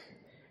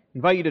I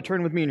invite you to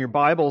turn with me in your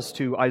Bibles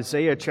to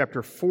Isaiah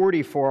chapter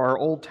 40 for our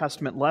Old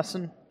Testament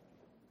lesson.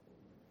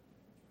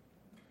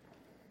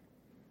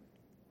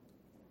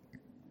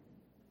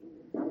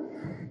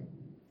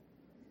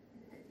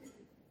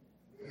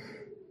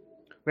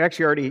 We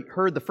actually already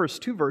heard the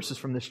first two verses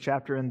from this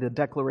chapter in the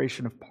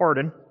declaration of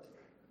pardon,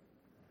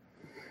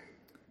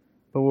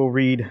 but we'll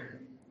read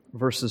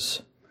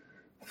verses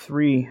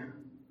 3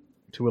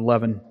 to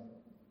 11.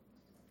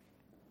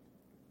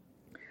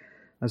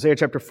 Isaiah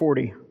chapter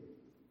 40.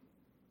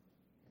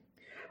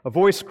 A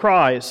voice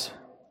cries,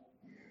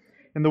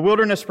 "In the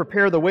wilderness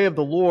prepare the way of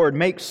the Lord,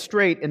 make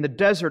straight in the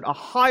desert a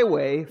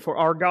highway for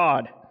our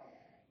God.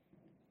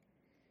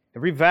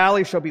 Every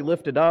valley shall be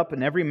lifted up,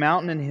 and every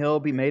mountain and hill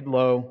be made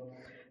low.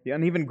 The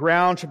uneven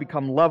ground shall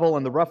become level,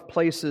 and the rough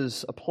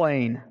places a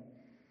plain.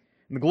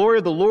 And the glory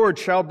of the Lord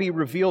shall be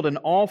revealed, and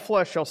all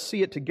flesh shall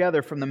see it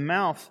together for the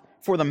mouth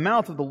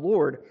of the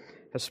Lord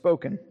has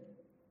spoken."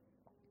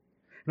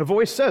 And a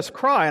voice says,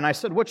 "Cry." And I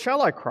said, "What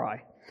shall I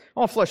cry?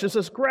 All flesh is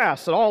as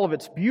grass, and all of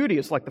its beauty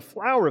is like the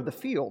flower of the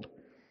field.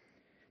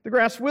 The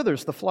grass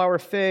withers, the flower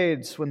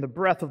fades, when the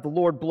breath of the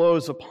Lord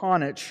blows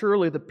upon it.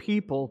 Surely the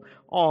people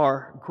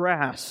are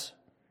grass.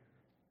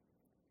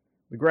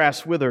 The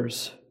grass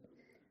withers,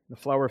 the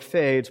flower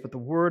fades, but the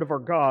word of our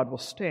God will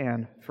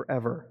stand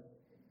forever.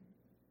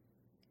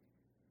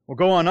 Well,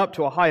 go on up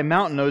to a high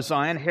mountain, O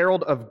Zion,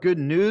 herald of good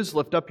news,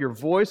 lift up your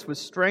voice with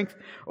strength.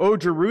 O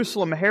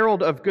Jerusalem,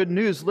 herald of good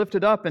news, lift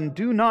it up and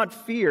do not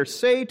fear.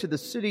 Say to the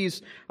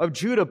cities of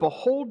Judah,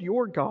 behold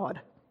your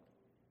God.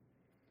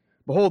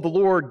 Behold, the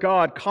Lord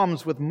God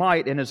comes with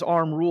might, and his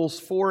arm rules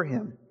for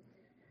him.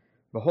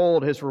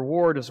 Behold, his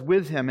reward is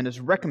with him, and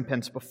his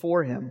recompense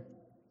before him.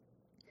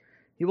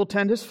 He will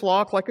tend his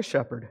flock like a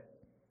shepherd.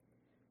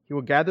 He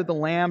will gather the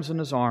lambs in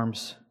his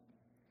arms.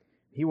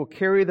 He will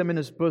carry them in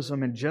his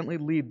bosom and gently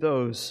lead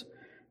those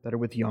that are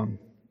with young.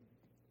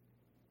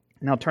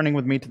 Now turning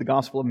with me to the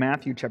Gospel of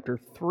Matthew chapter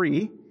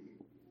 3,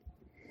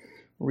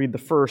 we'll read the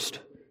first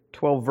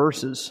 12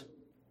 verses.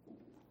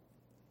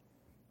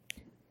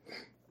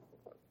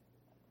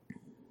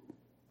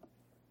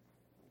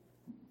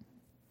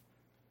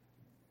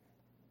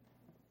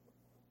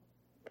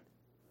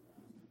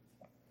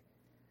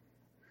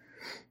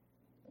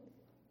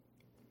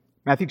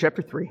 Matthew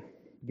chapter 3.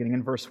 Beginning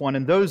in verse 1,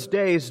 "In those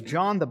days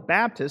John the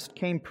Baptist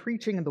came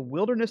preaching in the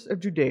wilderness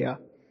of Judea,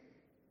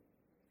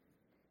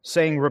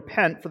 saying,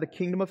 Repent, for the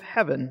kingdom of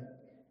heaven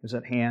is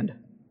at hand.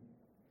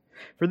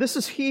 For this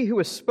is he who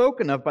is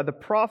spoken of by the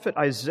prophet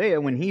Isaiah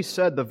when he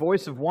said, The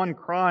voice of one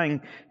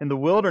crying in the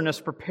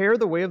wilderness, Prepare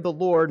the way of the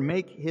Lord,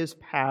 make his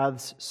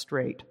paths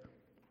straight.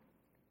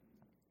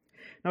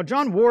 Now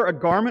John wore a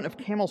garment of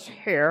camel's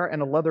hair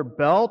and a leather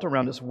belt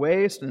around his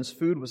waist, and his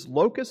food was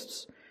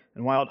locusts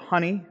and wild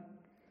honey.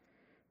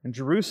 And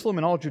Jerusalem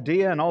and all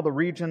Judea and all the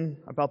region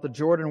about the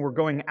Jordan were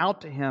going out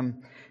to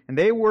him, and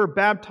they were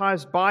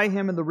baptized by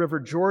him in the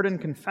river Jordan,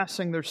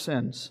 confessing their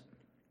sins.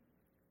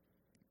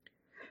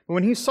 But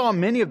when he saw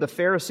many of the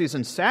Pharisees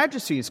and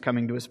Sadducees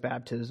coming to his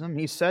baptism,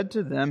 he said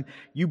to them,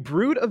 You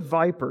brood of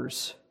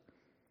vipers,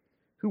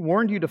 who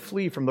warned you to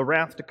flee from the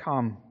wrath to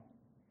come?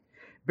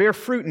 Bear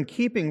fruit in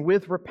keeping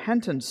with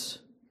repentance.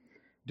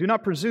 Do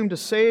not presume to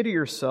say to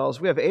yourselves,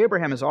 We have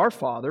Abraham as our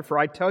father, for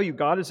I tell you,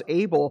 God is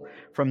able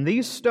from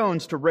these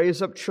stones to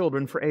raise up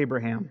children for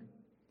Abraham.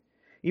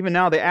 Even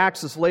now the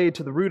axe is laid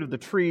to the root of the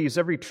trees.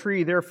 Every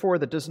tree, therefore,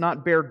 that does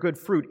not bear good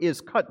fruit is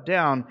cut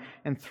down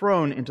and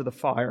thrown into the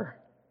fire.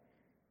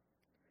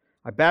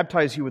 I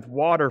baptize you with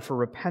water for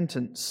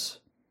repentance,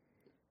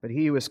 but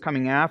he who is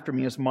coming after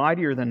me is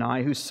mightier than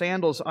I, whose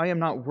sandals I am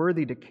not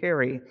worthy to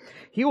carry.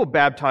 He will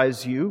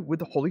baptize you with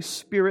the Holy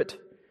Spirit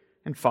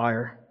and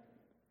fire.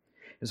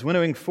 His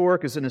winnowing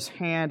fork is in his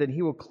hand, and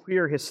he will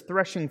clear his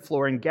threshing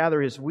floor and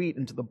gather his wheat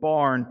into the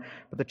barn,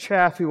 but the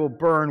chaff he will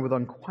burn with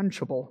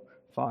unquenchable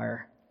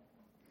fire."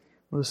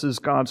 Well, this is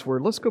God's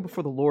word. Let's go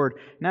before the Lord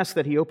and ask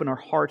that he open our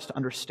hearts to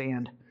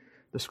understand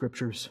the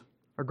Scriptures.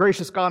 Our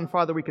gracious God and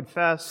Father, we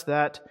confess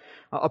that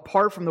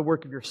apart from the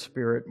work of your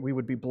Spirit, we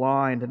would be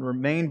blind and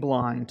remain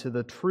blind to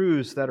the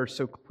truths that are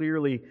so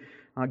clearly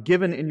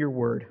given in your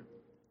word.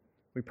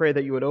 We pray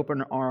that you would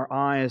open our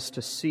eyes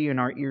to see and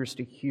our ears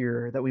to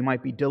hear, that we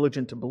might be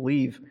diligent to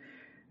believe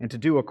and to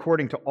do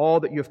according to all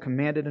that you have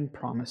commanded and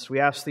promised. We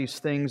ask these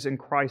things in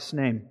Christ's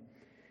name.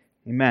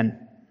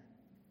 Amen.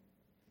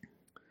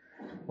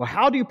 Well,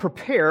 how do you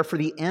prepare for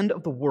the end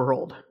of the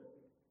world?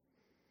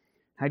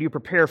 How do you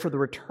prepare for the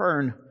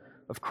return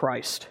of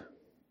Christ?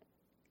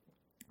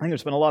 I think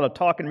there's been a lot of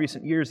talk in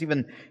recent years,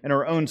 even in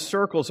our own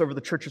circles, over the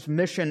church's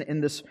mission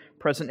in this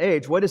present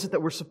age. What is it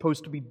that we're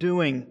supposed to be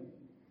doing?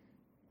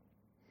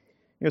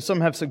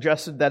 Some have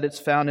suggested that it's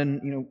found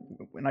in,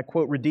 and I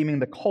quote, redeeming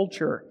the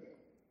culture,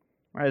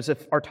 right? As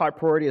if our top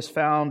priority is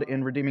found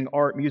in redeeming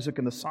art, music,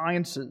 and the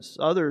sciences.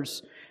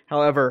 Others,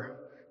 however,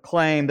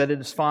 claim that it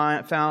is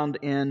found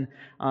in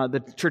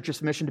the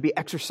church's mission to be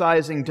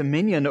exercising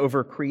dominion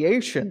over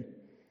creation.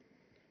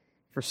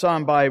 For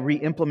some, by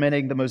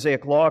re-implementing the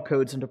Mosaic law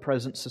codes into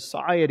present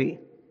society.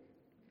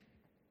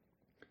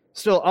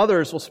 Still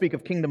others will speak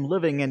of kingdom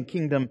living and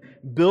kingdom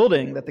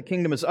building, that the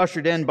kingdom is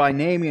ushered in by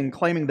naming and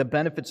claiming the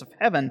benefits of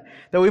heaven,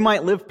 that we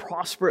might live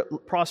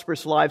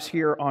prosperous lives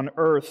here on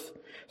earth.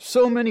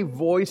 So many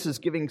voices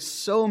giving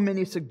so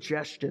many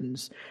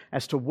suggestions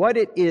as to what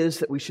it is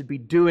that we should be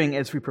doing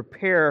as we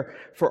prepare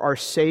for our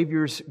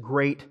Savior's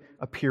great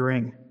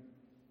appearing.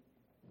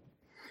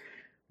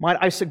 Might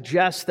I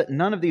suggest that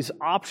none of these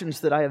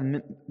options that I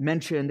have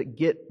mentioned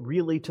get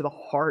really to the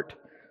heart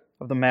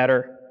of the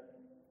matter.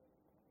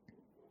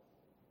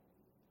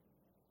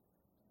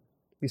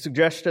 The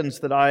suggestions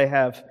that I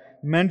have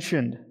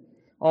mentioned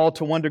all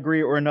to one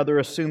degree or another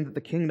assume that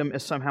the kingdom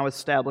is somehow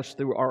established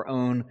through our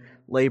own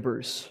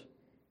labors.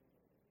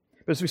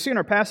 But as we see in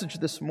our passage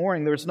this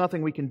morning, there's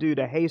nothing we can do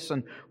to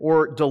hasten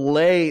or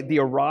delay the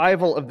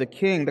arrival of the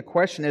King. The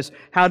question is,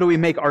 how do we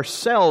make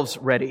ourselves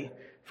ready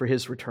for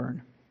His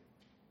return?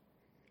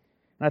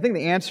 And I think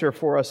the answer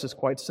for us is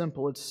quite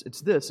simple.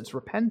 It's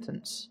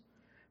repentance.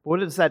 But what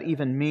does that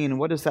even mean?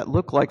 What does that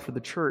look like for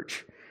the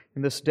church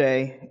in this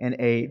day and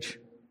age?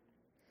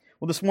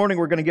 Well, this morning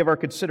we're going to give our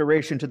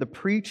consideration to the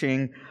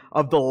preaching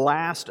of the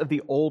last of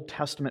the Old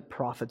Testament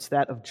prophets,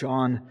 that of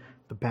John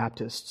the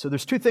Baptist. So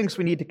there's two things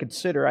we need to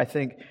consider. I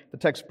think the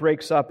text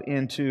breaks up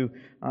into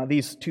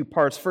these two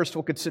parts. First,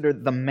 we'll consider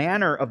the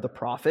manner of the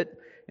prophet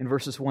in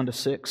verses 1 to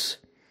 6,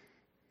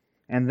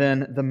 and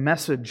then the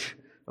message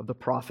of the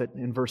prophet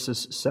in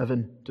verses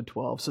 7 to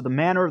 12. So the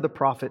manner of the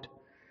prophet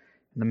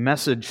and the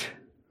message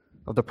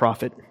of the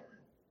prophet.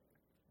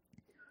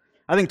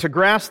 I think to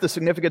grasp the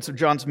significance of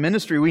John's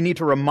ministry, we need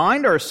to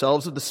remind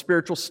ourselves of the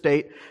spiritual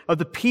state of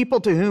the people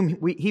to whom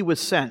he was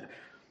sent.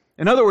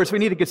 In other words, we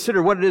need to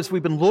consider what it is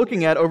we've been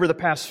looking at over the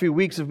past few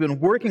weeks. We've been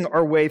working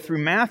our way through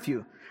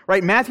Matthew.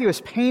 Right? Matthew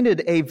has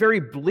painted a very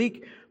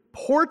bleak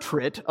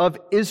portrait of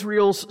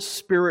Israel's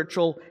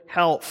spiritual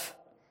health.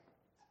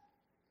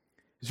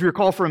 As you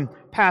recall from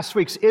past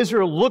weeks,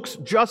 Israel looks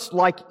just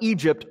like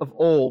Egypt of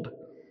old.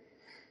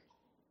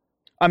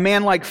 A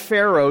man like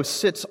Pharaoh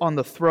sits on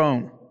the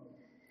throne.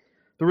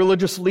 The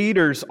religious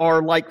leaders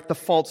are like the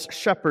false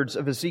shepherds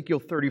of Ezekiel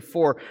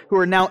 34, who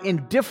are now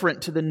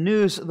indifferent to the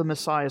news of the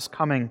Messiah's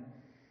coming.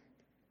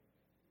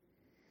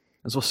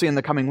 As we'll see in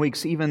the coming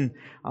weeks, even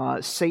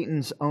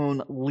Satan's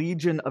own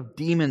legion of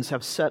demons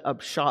have set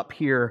up shop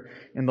here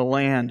in the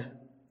land.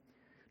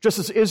 Just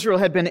as Israel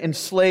had been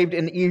enslaved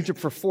in Egypt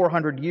for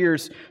 400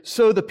 years,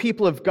 so the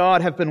people of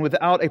God have been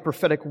without a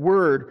prophetic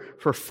word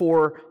for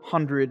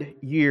 400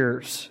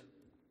 years.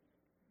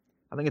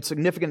 I think it's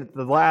significant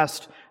that the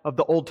last of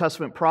the Old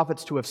Testament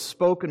prophets to have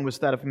spoken was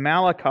that of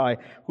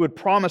Malachi, who had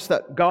promised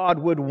that God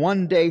would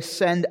one day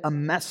send a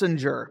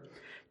messenger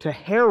to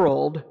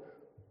herald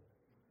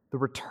the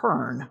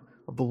return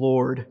of the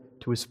Lord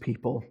to His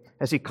people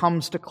as He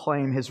comes to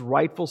claim His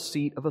rightful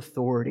seat of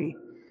authority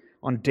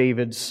on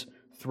David's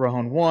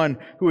throne. One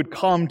who would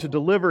come to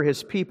deliver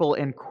His people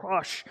and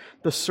crush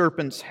the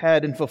serpent's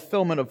head in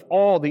fulfillment of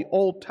all the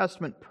Old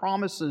Testament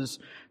promises,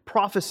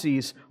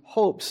 prophecies,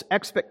 hopes,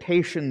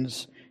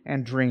 expectations,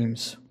 and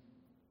dreams.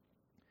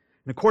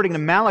 And according to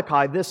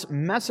Malachi, this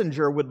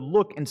messenger would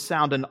look and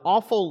sound an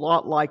awful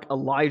lot like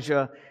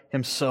Elijah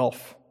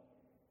himself.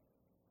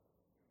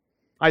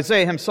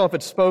 Isaiah himself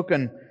had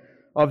spoken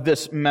of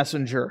this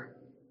messenger,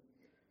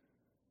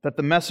 that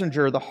the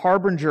messenger, the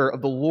harbinger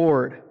of the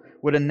Lord,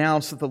 would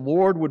announce that the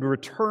Lord would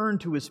return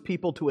to His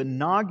people to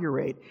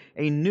inaugurate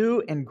a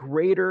new and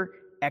greater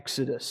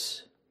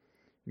exodus.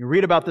 You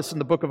read about this in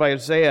the book of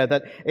Isaiah,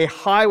 that a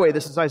highway,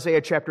 this is Isaiah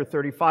chapter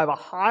 35, a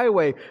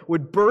highway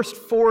would burst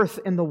forth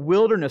in the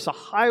wilderness, a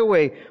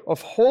highway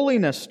of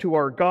holiness to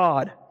our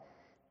God.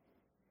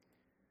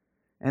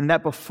 And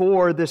that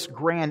before this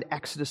grand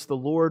exodus, the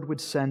Lord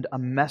would send a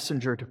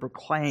messenger to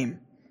proclaim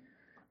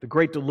the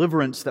great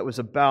deliverance that was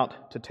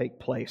about to take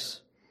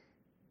place.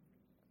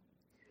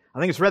 I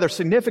think it's rather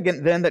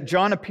significant then that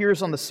John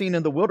appears on the scene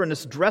in the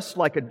wilderness dressed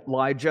like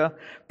Elijah,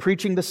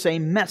 preaching the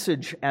same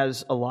message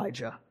as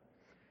Elijah.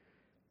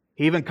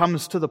 He even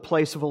comes to the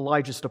place of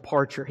Elijah's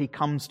departure. He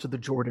comes to the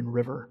Jordan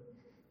River.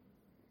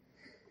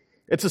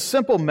 It's a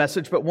simple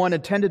message, but one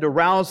intended to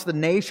rouse the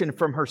nation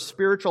from her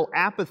spiritual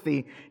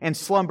apathy and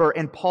slumber.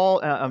 And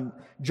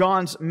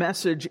John's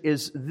message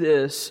is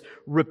this: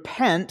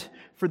 repent,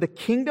 for the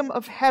kingdom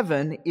of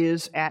heaven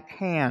is at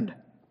hand.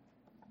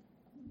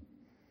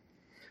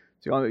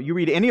 So you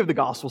read any of the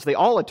Gospels, they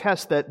all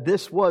attest that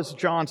this was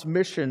John's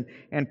mission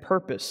and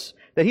purpose,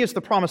 that he is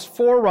the promised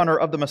forerunner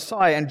of the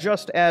Messiah. And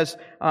just as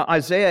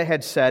Isaiah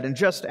had said, and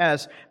just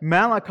as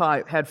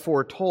Malachi had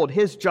foretold,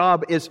 his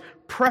job is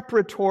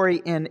preparatory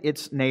in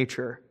its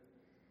nature.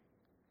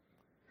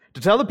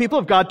 To tell the people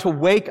of God to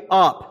wake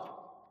up.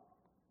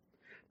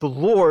 The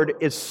Lord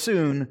is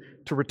soon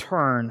to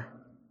return.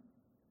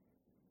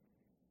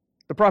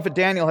 The prophet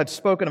Daniel had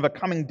spoken of a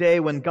coming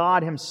day when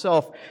God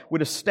Himself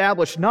would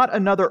establish not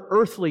another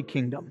earthly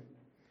kingdom,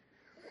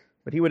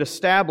 but He would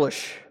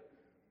establish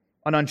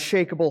an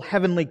unshakable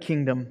heavenly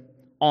kingdom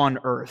on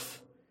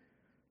earth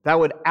that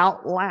would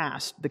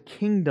outlast the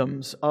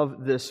kingdoms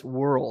of this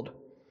world.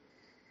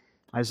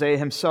 Isaiah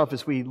himself,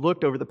 as we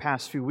looked over the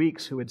past few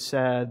weeks, who had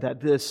said that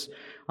this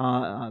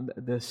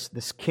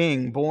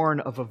king, born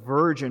of a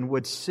virgin,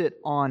 would sit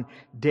on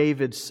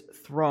David's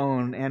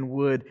throne and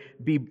would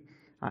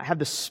have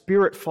the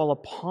Spirit fall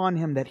upon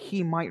him that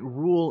he might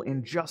rule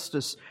in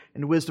justice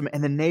and wisdom,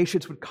 and the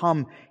nations would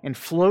come and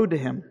flow to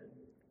him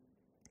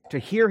to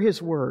hear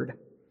his word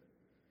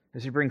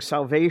as he brings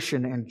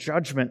salvation and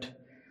judgment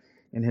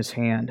in his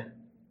hand.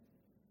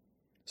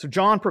 So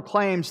John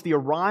proclaims the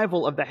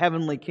arrival of the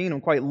heavenly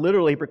kingdom. Quite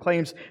literally, he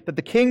proclaims that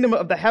the kingdom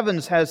of the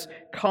heavens has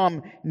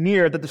come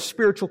near, that the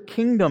spiritual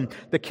kingdom,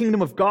 the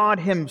kingdom of God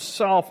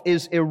himself,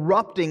 is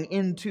erupting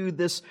into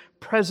this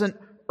present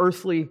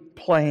earthly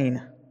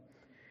plane.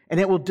 And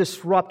it will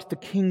disrupt the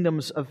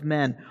kingdoms of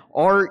men.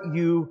 Are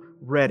you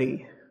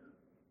ready?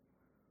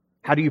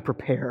 How do you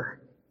prepare?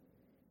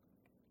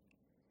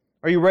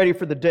 Are you ready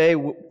for the day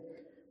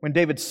when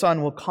David's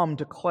son will come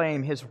to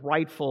claim his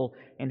rightful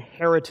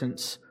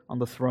inheritance on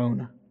the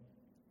throne?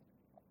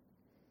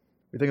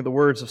 We think of the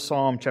words of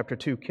Psalm chapter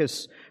 2,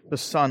 "Kiss the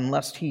Son,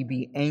 lest he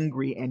be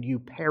angry and you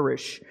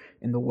perish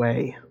in the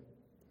way."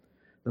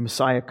 The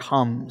Messiah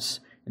comes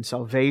in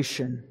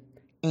salvation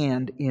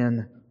and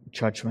in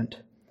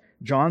judgment.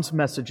 John's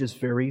message is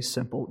very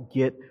simple.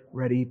 Get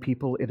ready,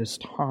 people. It is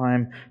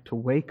time to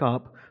wake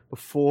up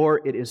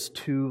before it is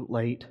too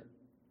late.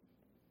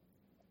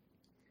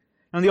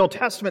 Now, in the Old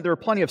Testament, there were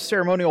plenty of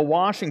ceremonial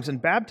washings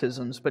and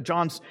baptisms, but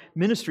John's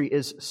ministry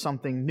is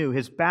something new.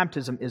 His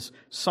baptism is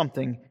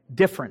something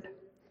different.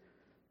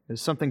 It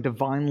is something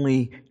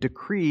divinely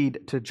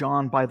decreed to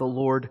John by the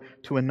Lord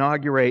to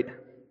inaugurate.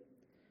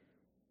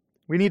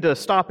 We need to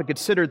stop and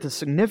consider the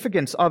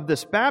significance of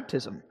this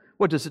baptism.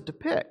 What does it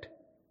depict?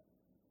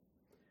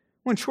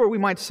 Well, in short, we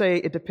might say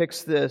it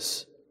depicts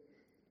this.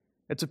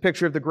 It's a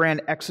picture of the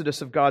grand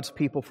exodus of God's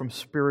people from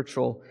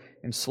spiritual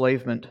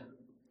enslavement.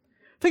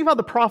 Think of how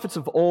the prophets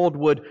of old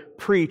would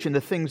preach and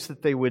the things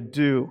that they would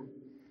do.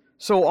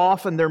 So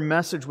often their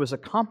message was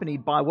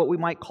accompanied by what we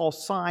might call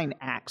sign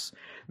acts,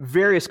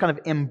 various kind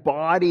of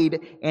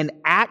embodied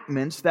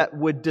enactments that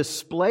would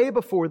display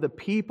before the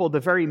people the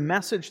very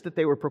message that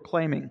they were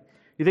proclaiming.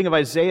 You think of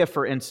Isaiah,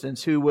 for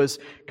instance, who was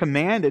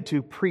commanded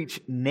to preach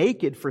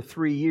naked for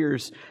 3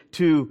 years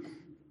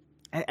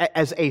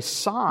as a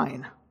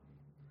sign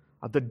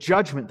of the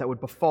judgment that would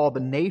befall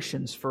the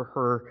nations for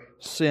her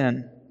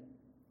sin.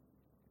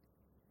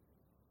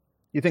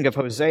 You think of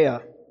Hosea,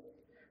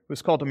 who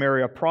was called to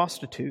marry a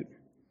prostitute,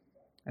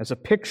 as a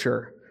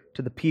picture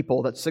to the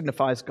people that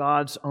signifies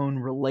God's own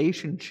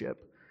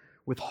relationship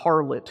with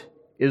harlot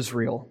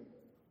Israel.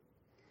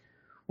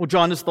 Well,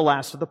 John is the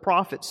last of the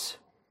prophets,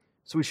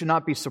 so we should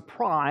not be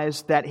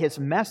surprised that his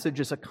message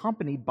is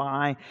accompanied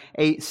by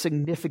a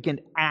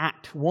significant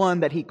act, one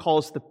that he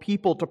calls the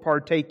people to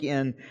partake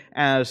in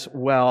as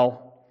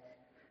well.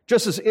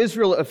 Just as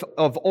Israel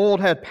of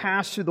old had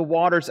passed through the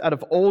waters out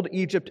of old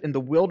Egypt in the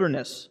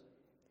wilderness,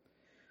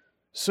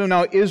 so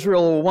now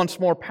Israel will once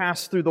more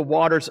pass through the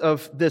waters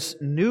of this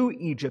new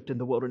Egypt in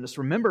the wilderness.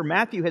 Remember,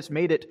 Matthew has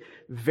made it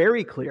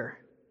very clear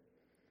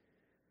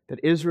that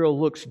Israel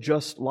looks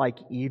just like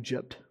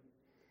Egypt.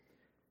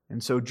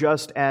 And so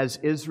just as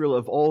Israel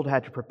of old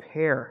had to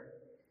prepare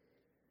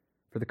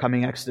for the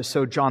coming Exodus,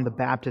 so John the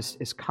Baptist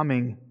is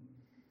coming,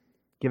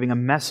 giving a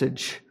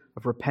message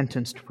of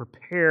repentance to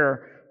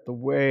prepare the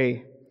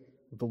way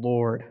of the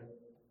Lord.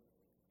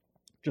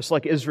 Just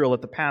like Israel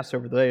at the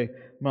Passover, they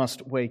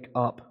must wake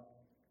up.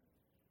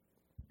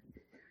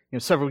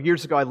 Several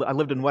years ago, I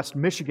lived in West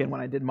Michigan when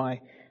I did my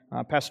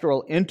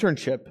pastoral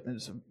internship.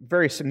 There's a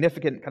very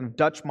significant kind of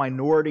Dutch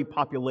minority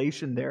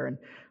population there.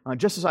 And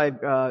just as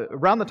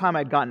around the time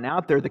I'd gotten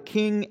out there, the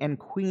King and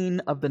Queen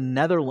of the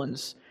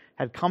Netherlands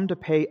had come to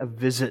pay a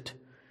visit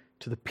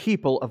to the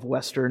people of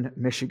Western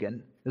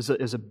Michigan. It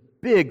is a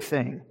big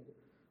thing.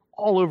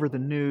 All over the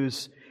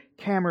news,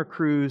 camera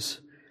crews,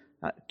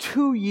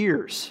 2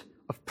 years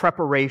of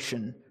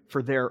preparation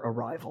for their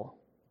arrival.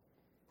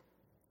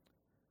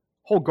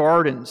 Whole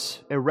gardens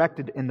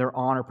erected in their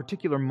honor,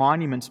 particular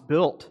monuments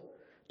built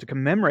to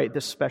commemorate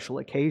this special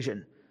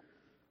occasion.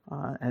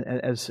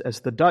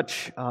 As the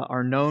Dutch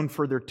are known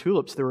for their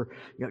tulips, there were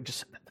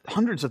just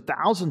hundreds of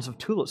thousands of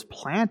tulips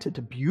planted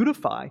to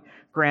beautify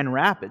Grand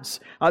Rapids.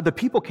 The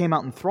people came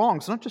out in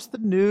throngs, not just the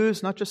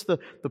news, not just the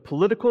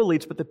political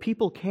elites, but the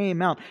people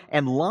came out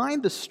and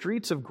lined the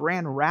streets of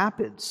Grand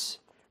Rapids,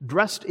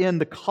 dressed in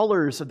the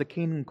colors of the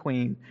King and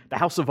Queen, the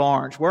House of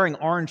Orange, wearing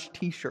orange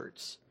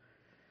t-shirts,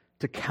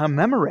 to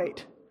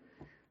commemorate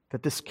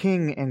that this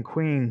King and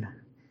Queen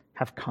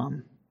have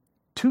come.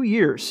 2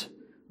 years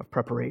of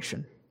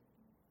preparation.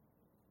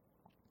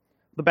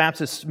 The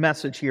Baptist's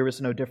message here is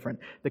no different.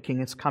 The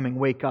King is coming.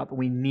 Wake up.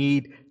 We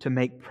need to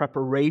make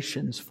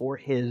preparations for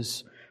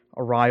His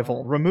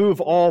arrival. Remove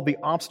all the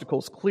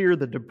obstacles. Clear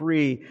the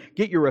debris.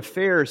 Get your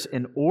affairs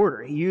in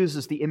order. He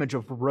uses the image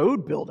of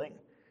road building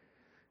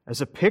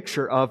as a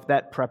picture of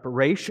that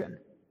preparation.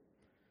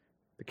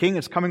 The King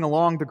is coming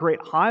along the great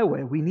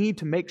highway. We need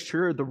to make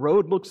sure the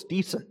road looks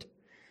decent.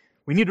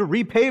 We need to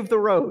repave the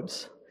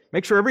roads.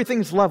 Make sure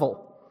everything's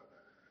level.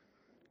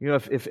 You know,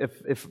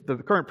 if the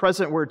current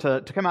president were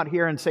to come out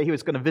here and say he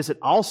was going to visit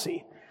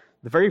Alsea,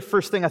 the very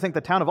first thing I think the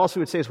town of Alsea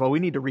would say is, well, we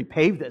need to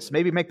repave this,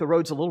 maybe make the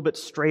roads a little bit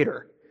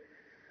straighter.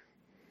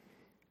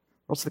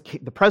 Or else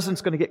the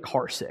president's going to get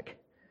car sick.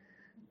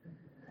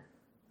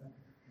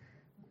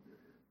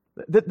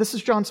 This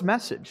is John's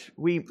message.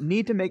 We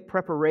need to make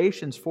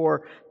preparations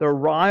for the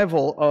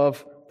arrival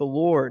of the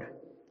Lord.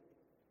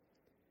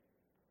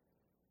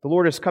 The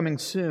Lord is coming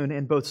soon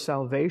in both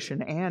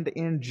salvation and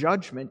in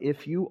judgment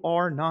if you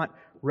are not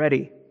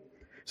ready.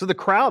 So the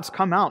crowds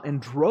come out in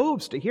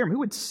droves to hear him. Who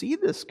would see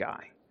this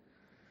guy?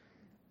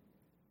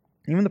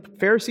 Even the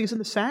Pharisees and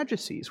the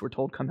Sadducees, we're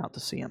told, come out to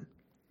see him.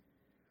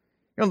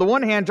 On the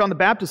one hand, John the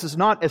Baptist is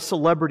not a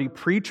celebrity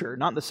preacher,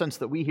 not in the sense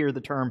that we hear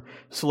the term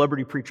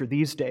celebrity preacher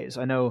these days.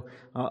 I know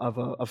of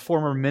a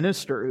former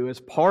minister who, as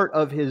part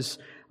of his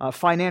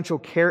financial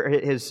care,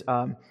 his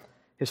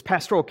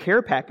pastoral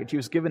care package, he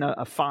was given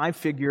a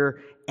 5-figure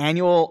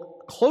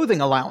annual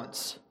clothing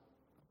allowance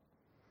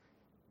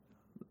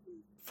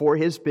for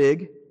his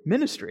big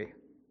ministry,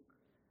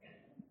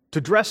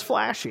 to dress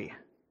flashy.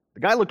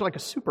 The guy looked like a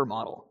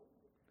supermodel.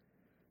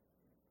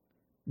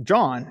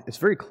 John is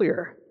very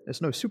clear, is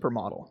no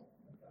supermodel.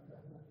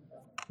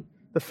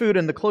 The food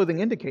and the clothing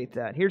indicate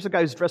that. Here's a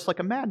guy who's dressed like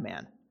a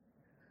madman.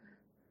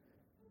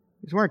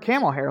 He's wearing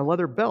camel hair, a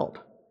leather belt.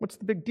 What's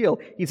the big deal?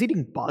 He's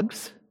eating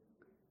bugs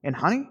and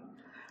honey?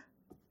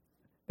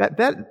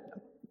 That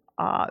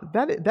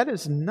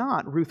is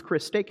not Ruth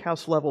Chris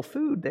Steakhouse level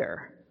food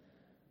there.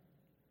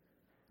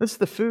 This is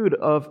the food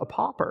of a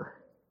pauper.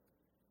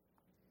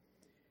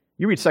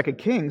 You read 2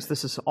 Kings,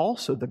 this is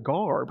also the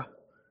garb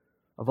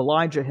of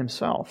Elijah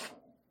himself.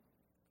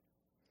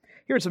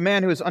 Here's a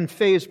man who is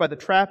unfazed by the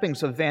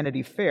trappings of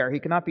Vanity Fair. He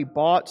cannot be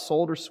bought,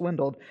 sold, or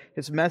swindled.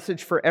 His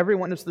message for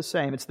everyone is the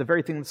same. It's the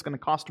very thing that's going to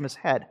cost him his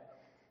head.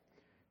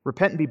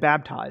 Repent and be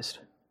baptized,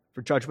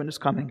 for judgment is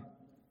coming.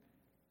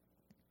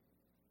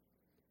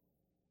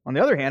 On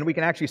the other hand, we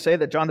can actually say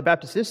that John the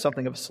Baptist is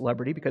something of a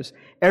celebrity because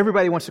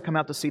everybody wants to come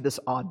out to see this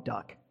odd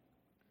duck.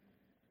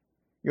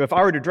 You know, if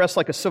I were to dress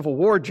like a Civil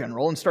War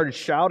general and started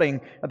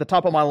shouting at the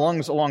top of my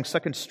lungs along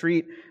 2nd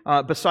Street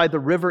beside the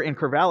river in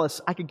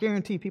Corvallis, I could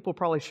guarantee people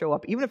probably show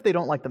up, even if they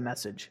don't like the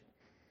message.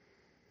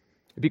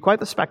 It'd be quite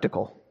the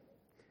spectacle.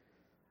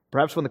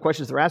 Perhaps one of the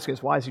questions they're asking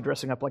is, why is he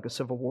dressing up like a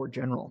Civil War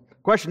general? The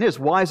question is,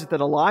 why is it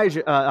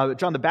that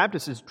John the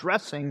Baptist is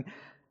dressing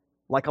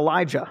like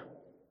Elijah?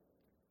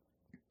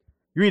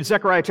 You read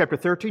Zechariah chapter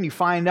 13, you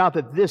find out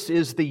that this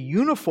is the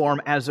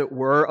uniform, as it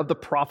were, of the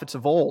prophets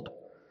of old.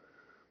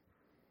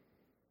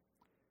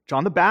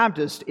 John the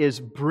Baptist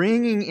is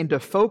bringing into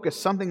focus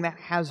something that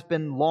has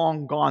been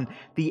long gone,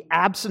 the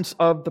absence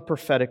of the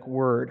prophetic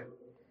word.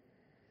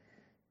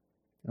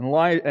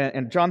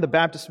 And John the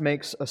Baptist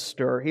makes a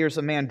stir. Here's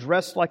a man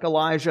dressed like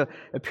Elijah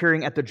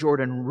appearing at the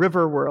Jordan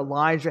River where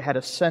Elijah had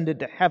ascended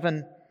to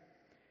heaven.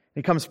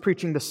 He comes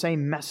preaching the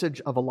same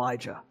message of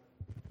Elijah.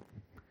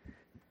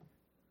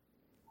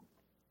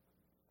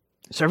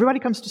 So everybody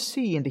comes to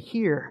see and to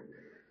hear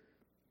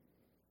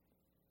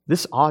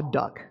this odd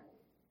duck.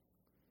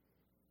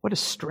 What a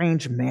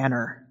strange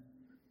manner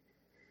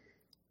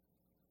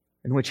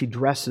in which he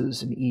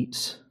dresses and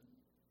eats.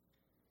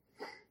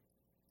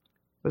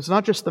 But it's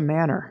not just the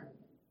manner.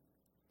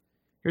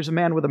 Here's a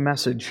man with a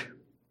message.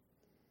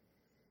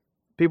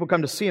 People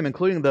come to see him,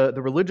 including the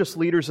religious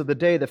leaders of the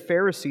day, the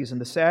Pharisees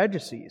and the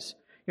Sadducees,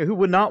 who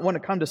would not want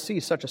to come to see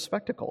such a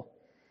spectacle.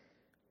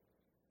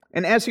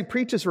 And as he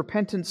preaches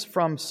repentance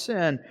from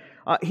sin,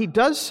 he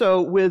does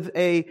so with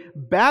a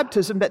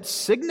baptism that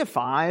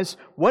signifies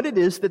what it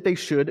is that they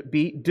should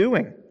be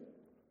doing.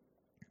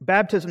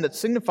 Baptism that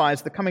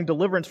signifies the coming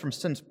deliverance from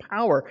sin's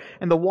power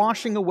and the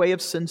washing away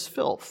of sin's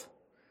filth.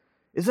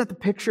 Isn't that the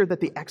picture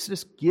that the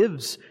Exodus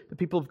gives the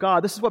people of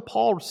God? This is what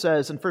Paul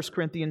says in 1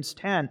 Corinthians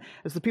 10,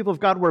 as the people of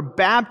God were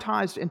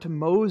baptized into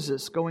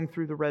Moses going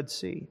through the Red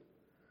Sea.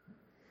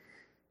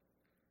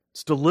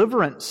 It's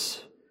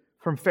deliverance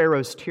from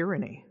Pharaoh's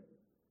tyranny.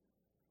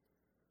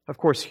 Of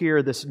course,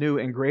 here, this new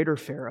and greater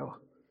Pharaoh,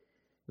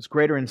 this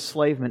greater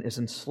enslavement is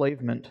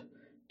enslavement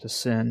to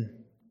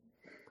sin.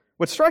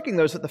 What's striking,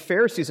 though, is that the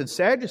Pharisees and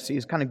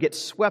Sadducees kind of get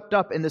swept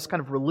up in this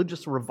kind of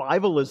religious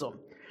revivalism.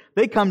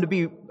 They come to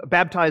be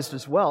baptized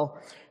as well,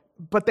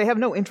 but they have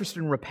no interest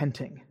in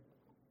repenting.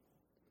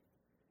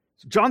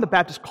 So John the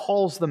Baptist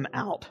calls them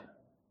out.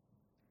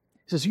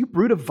 He says, "You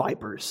brood of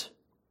vipers,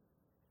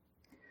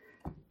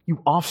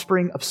 you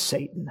offspring of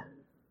Satan."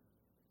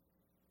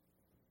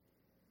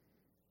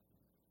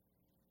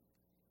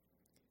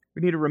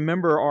 We need to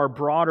remember our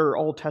broader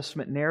Old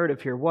Testament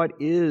narrative here. What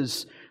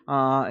is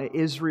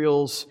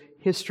Israel's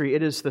history?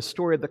 It is the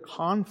story of the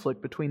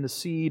conflict between the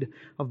seed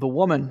of the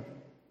woman,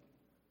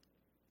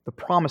 the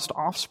promised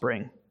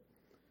offspring,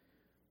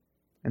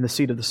 and the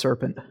seed of the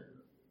serpent.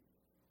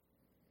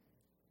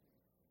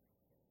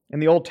 In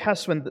the Old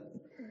Testament,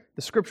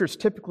 the Scriptures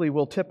typically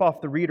will tip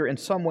off the reader in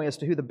some way as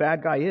to who the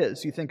bad guy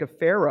is. You think of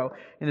Pharaoh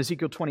in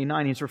Ezekiel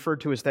 29, he's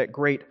referred to as that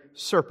great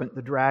serpent,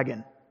 the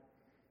dragon.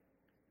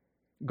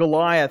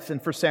 Goliath in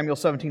 1 Samuel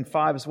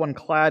 17:5 is one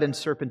clad in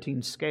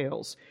serpentine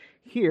scales.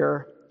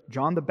 Here,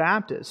 John the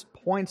Baptist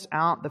points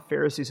out the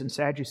Pharisees and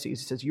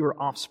Sadducees. He says, you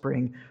are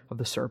offspring of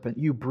the serpent,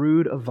 you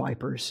brood of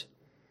vipers.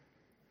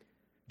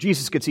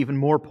 Jesus gets even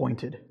more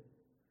pointed.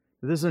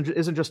 This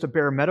isn't just a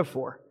bare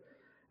metaphor.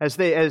 As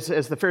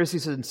the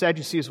Pharisees and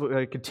Sadducees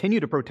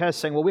continue to protest,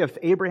 saying, well, we have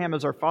Abraham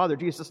as our father,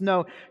 Jesus says,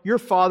 no, your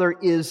father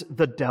is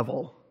the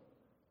devil.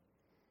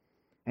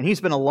 And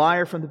he's been a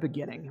liar from the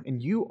beginning,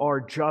 and you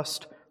are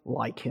just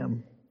like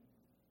him.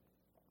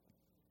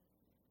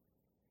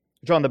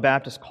 John the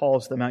Baptist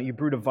calls them out, you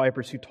brood of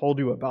vipers, who told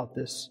you about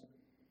this?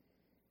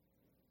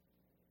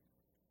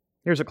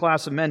 Here's a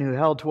class of men who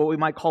held to what we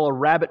might call a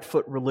rabbit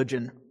foot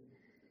religion.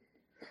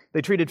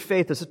 They treated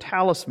faith as a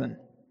talisman.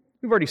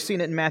 We've already seen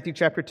it in Matthew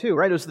chapter 2,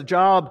 right? It was the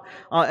job,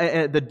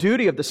 the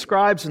duty of the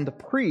scribes and the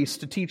priests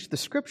to teach the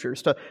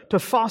Scriptures, to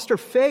foster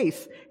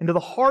faith into the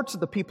hearts of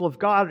the people of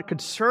God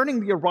concerning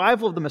the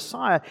arrival of the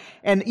Messiah.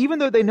 And even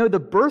though they know the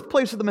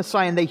birthplace of the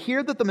Messiah and they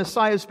hear that the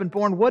Messiah has been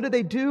born, what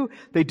do?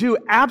 They do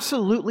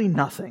absolutely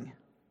nothing.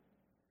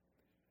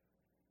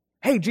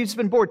 Hey, Jesus has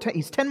been born.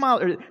 He's 10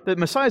 miles, or the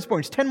Messiah is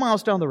born. He's 10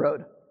 miles down the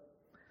road.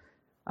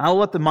 I'll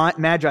let the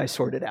Magi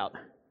sort it out.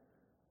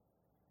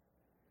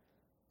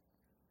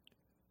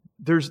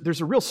 There's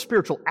a real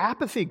spiritual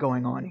apathy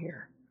going on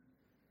here.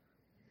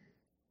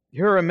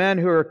 Here are men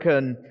who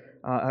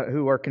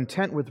are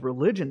content with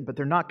religion, but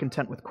they're not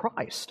content with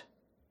Christ.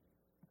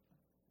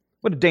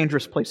 What a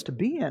dangerous place to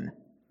be in.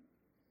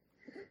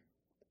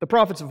 The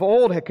prophets of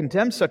old had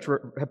condemned such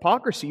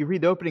hypocrisy. You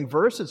read the opening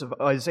verses of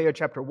Isaiah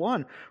chapter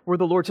 1, where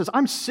the Lord says,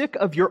 I'm sick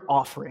of your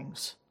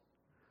offerings.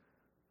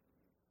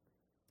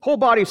 Whole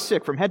body is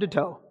sick from head to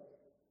toe.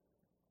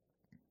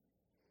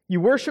 You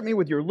worship me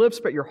with your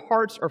lips, but your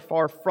hearts are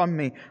far from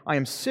me. I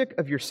am sick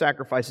of your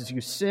sacrifices. You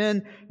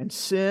sin and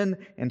sin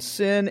and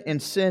sin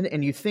and sin,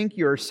 and you think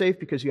you are safe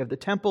because you have the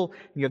temple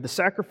and you have the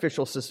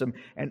sacrificial system,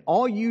 and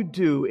all you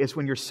do is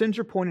when your sins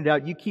are pointed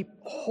out, you keep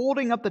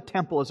holding up the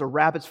temple as a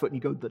rabbit's foot,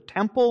 and you go, the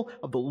temple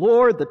of the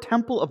Lord, the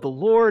temple of the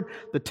Lord,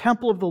 the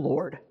temple of the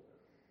Lord.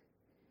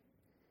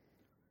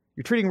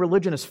 You're treating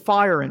religion as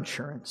fire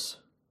insurance.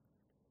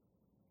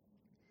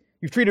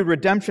 You've treated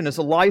redemption as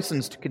a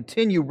license to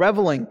continue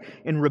reveling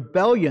in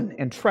rebellion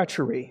and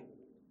treachery.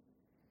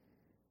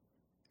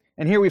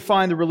 And here we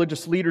find the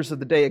religious leaders of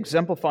the day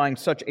exemplifying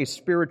such a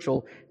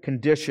spiritual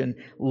condition,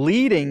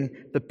 leading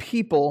the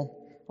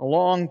people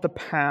along the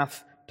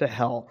path to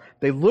hell.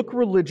 They look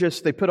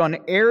religious, they put on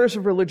airs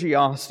of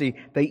religiosity,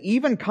 they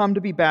even come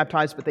to be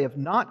baptized, but they have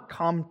not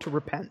come to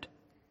repent.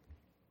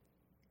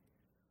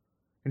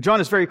 And John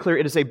is very clear,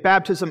 it is a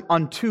baptism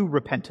unto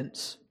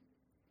repentance.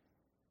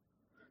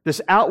 This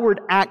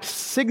outward act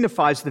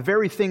signifies the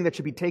very thing that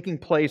should be taking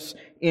place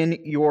in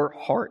your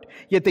heart.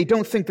 Yet they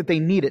don't think that they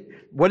need it.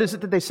 What is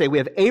it that they say? We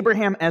have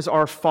Abraham as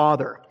our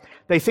father.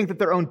 They think that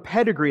their own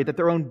pedigree, that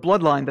their own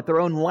bloodline, that their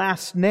own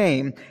last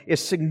name is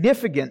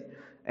significant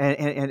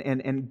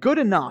and good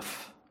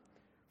enough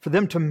for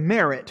them to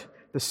merit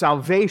the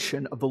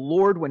salvation of the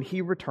Lord when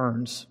He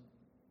returns.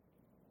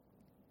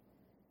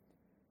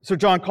 So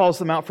John calls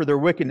them out for their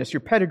wickedness. Your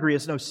pedigree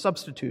is no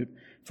substitute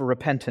for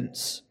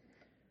repentance.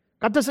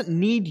 God doesn't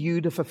need you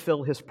to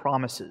fulfill His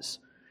promises.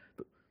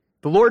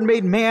 The Lord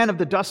made man of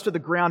the dust of the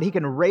ground. He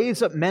can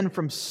raise up men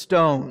from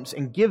stones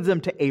and give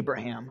them to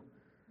Abraham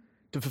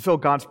to fulfill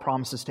God's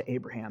promises to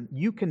Abraham.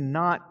 You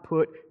cannot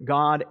put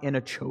God in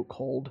a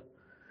chokehold.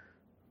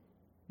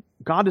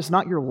 God is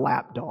not your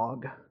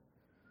lapdog,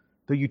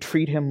 though you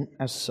treat Him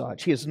as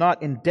such. He is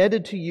not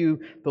indebted to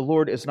you. The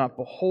Lord is not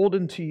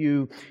beholden to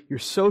you. Your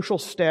social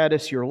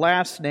status, your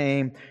last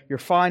name, your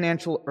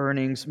financial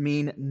earnings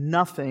mean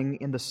nothing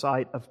in the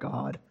sight of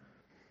God.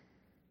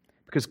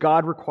 Because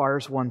God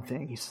requires one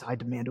thing. He says, I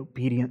demand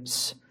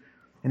obedience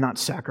and not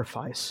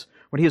sacrifice.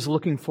 What He is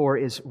looking for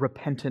is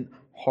repentant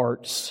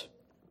hearts.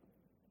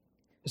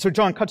 So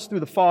John cuts through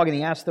the fog and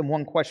he asks them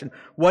one question.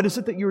 What is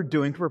it that you are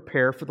doing to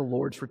prepare for the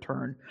Lord's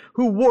return?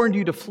 Who warned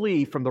you to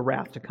flee from the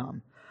wrath to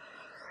come?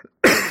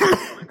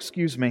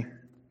 Excuse me.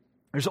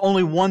 There's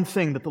only one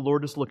thing that the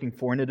Lord is looking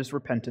for, and it is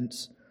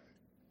repentance.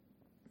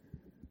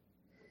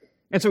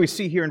 And so we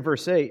see here in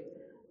verse 8,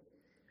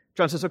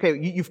 John says, okay,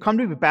 you've come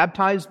to be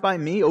baptized by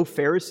me, O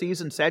Pharisees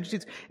and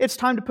Sadducees. It's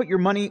time to put your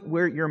money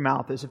where your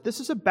mouth is. If this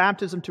is a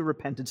baptism to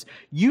repentance,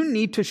 you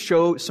need to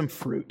show some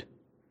fruit.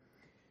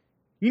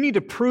 You need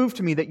to prove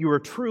to me that you are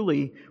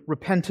truly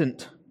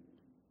repentant.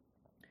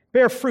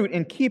 Bear fruit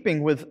in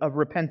keeping with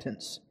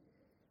repentance.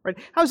 Right?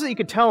 How is it you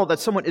could tell that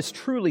someone is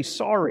truly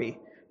sorry,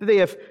 that they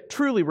have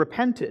truly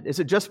repented? Is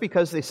it just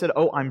because they said,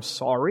 oh, I'm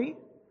sorry?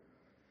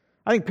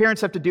 I think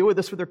parents have to deal with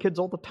this with their kids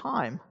all the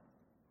time.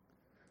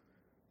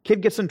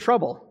 Kid gets in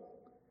trouble,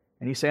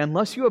 and you say,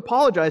 unless you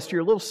apologize to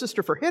your little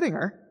sister for hitting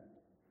her,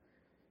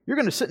 you're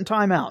going to sit in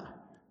time out.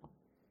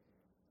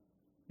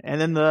 And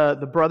then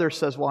the brother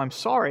says, well, I'm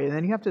sorry. And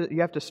then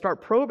you have to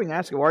start probing,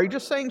 asking, well, are you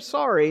just saying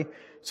sorry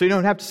so you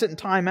don't have to sit in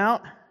time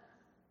out?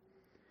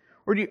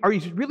 Or are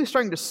you really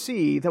starting to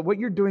see that what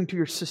you're doing to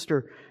your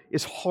sister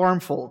is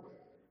harmful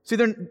See,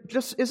 there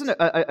just isn't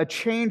a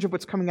change of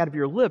what's coming out of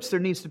your lips. There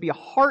needs to be a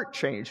heart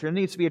change. There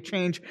needs to be a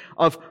change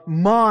of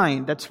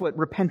mind. That's what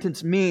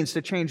repentance means,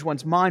 to change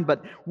one's mind.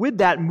 But with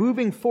that,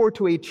 moving forward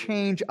to a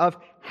change of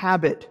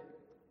habit.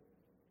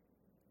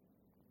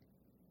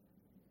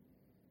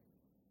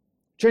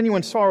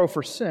 Genuine sorrow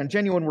for sin,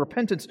 genuine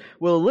repentance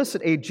will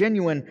elicit a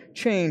genuine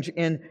change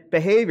in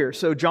behavior.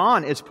 So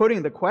John is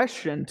putting the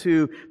question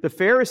to the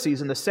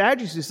Pharisees and the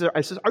Sadducees. He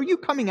says, are you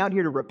coming out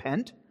here to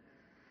repent?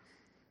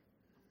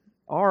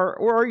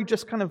 Or are you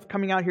just kind of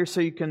coming out here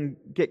so you can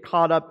get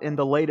caught up in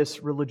the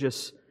latest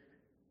religious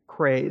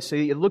craze? So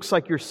it looks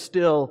like you're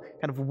still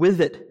kind of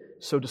with it,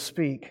 so to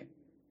speak.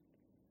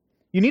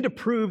 You need to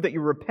prove that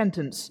your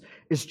repentance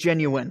is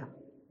genuine.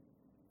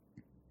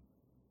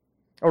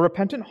 A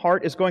repentant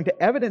heart is going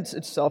to evidence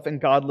itself in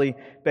godly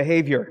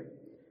behavior.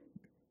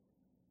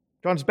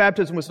 John's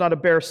baptism was not a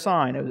bare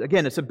sign.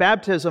 Again, it's a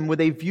baptism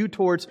with a view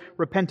towards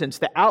repentance.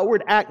 The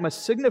outward act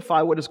must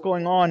signify what is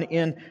going on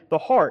in the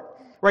heart.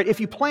 Right?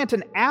 If you plant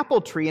an apple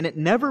tree and it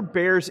never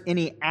bears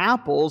any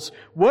apples,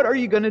 what are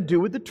you going to do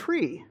with the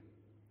tree?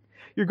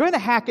 You're going to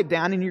hack it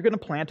down and you're going to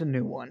plant a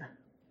new one.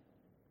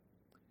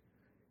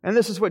 And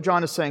this is what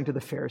John is saying to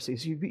the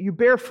Pharisees. You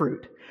bear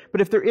fruit, but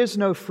if there is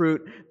no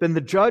fruit, then the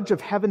judge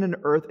of heaven and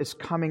earth is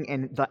coming,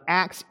 and the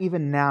axe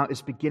even now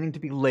is beginning to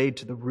be laid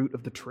to the root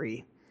of the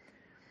tree.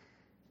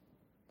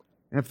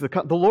 And if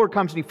the Lord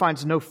comes and He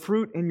finds no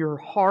fruit in your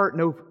heart,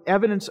 no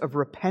evidence of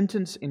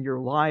repentance in your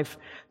life,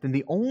 then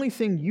the only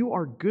thing you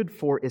are good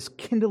for is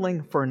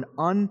kindling for an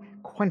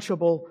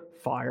unquenchable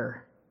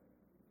fire.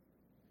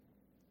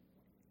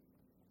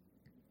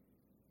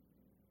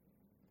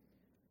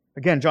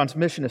 Again, John's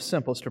mission is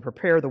simple. It's to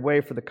prepare the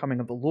way for the coming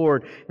of the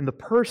Lord in the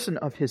person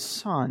of His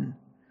Son,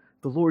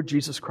 the Lord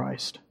Jesus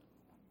Christ.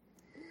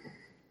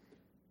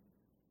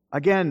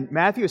 Again,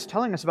 Matthew is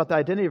telling us about the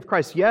identity of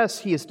Christ. Yes,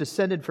 He is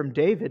descended from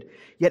David,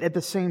 yet at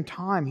the same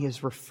time He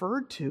is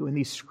referred to in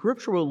these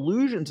scriptural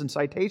allusions and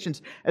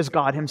citations as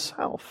God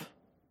Himself.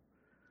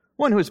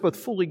 One who is both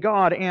fully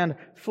God and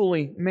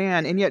fully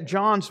man. And yet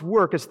John's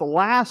work as the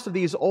last of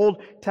these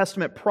Old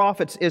Testament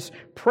prophets is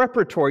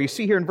preparatory. You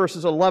see here in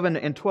verses 11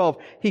 and 12,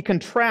 he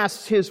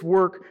contrasts his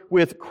work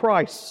with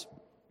Christ's.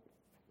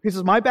 He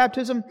says, my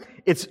baptism,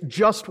 it's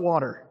just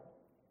water.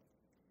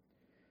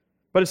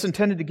 But it's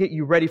intended to get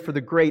you ready for the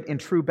great and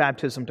true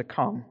baptism to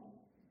come.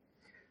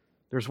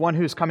 There's one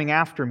who's coming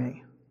after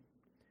me.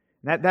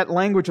 That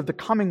language of the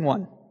coming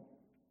one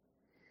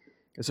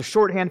is a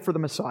shorthand for the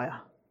Messiah.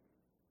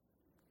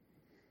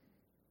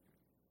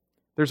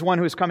 There's one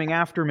who is coming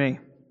after me,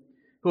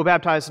 who will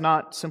baptize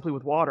not simply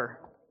with water.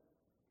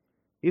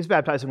 He's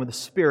baptizing with the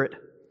Spirit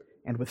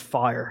and with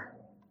fire.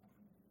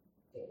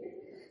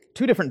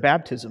 Two different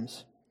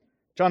baptisms.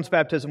 John's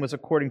baptism was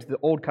according to the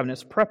Old Covenant.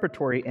 It's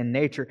preparatory in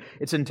nature.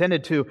 It's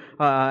intended to,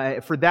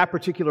 for that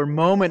particular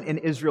moment in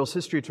Israel's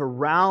history, to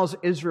rouse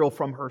Israel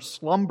from her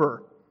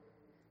slumber,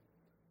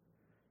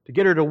 to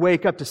get her to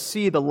wake up to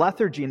see the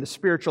lethargy and the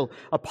spiritual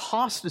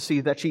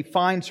apostasy that she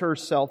finds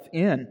herself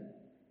in.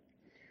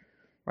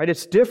 Right?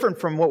 It's different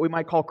from what we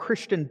might call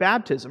Christian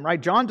baptism.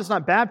 Right? John does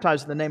not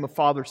baptize in the name of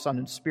Father, Son,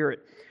 and Spirit.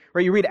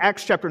 Right? You read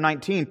Acts chapter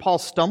 19, Paul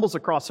stumbles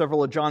across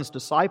several of John's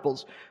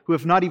disciples who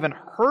have not even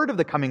heard of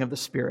the coming of the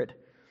Spirit.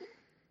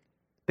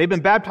 They've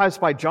been baptized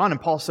by John,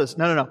 and Paul says,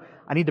 no,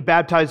 I need to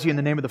baptize you in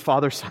the name of the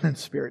Father, Son, and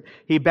Spirit.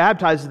 He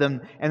baptizes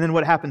them, and then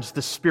what happens?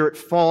 The Spirit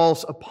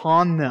falls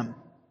upon them.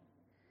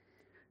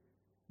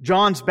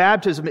 John's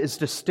baptism is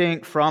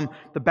distinct from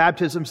the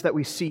baptisms that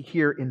we see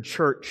here in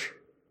church.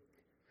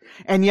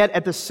 And yet,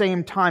 at the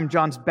same time,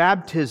 John's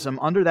baptism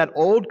under that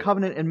Old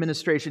Covenant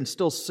administration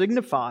still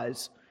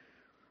signifies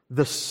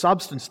the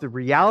substance, the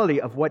reality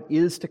of what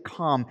is to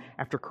come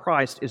after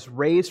Christ is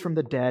raised from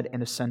the dead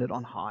and ascended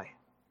on high.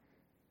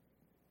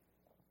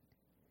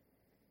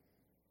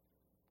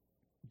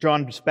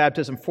 John's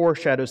baptism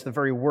foreshadows the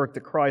very work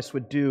that Christ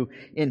would do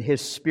in His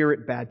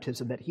Spirit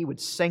baptism, that He would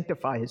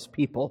sanctify His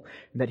people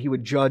and that He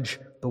would judge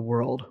the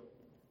world.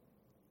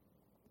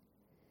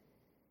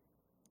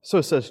 So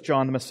says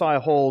John, the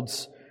Messiah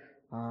holds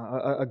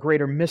a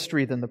greater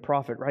mystery than the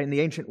prophet, right? In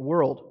the ancient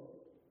world,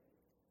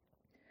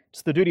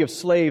 it's the duty of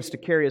slaves to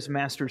carry his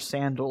master's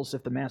sandals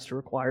if the master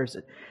requires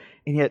it.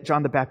 And yet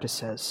John the Baptist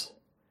says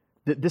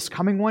that this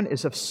coming one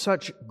is of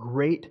such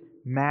great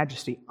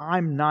majesty,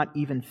 I'm not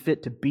even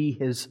fit to be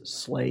his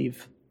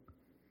slave.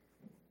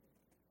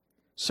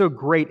 So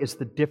great is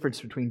the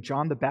difference between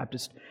John the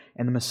Baptist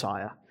and the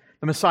Messiah.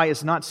 The Messiah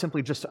is not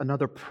simply just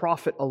another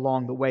prophet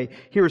along the way.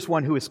 Here's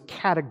one who is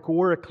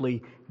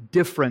categorically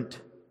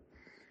different.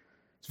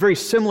 It's very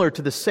similar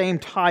to the same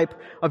type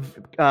of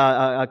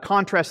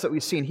contrast that we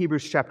see in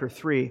Hebrews chapter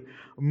 3.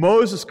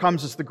 Moses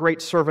comes as the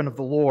great servant of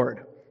the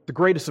Lord, the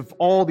greatest of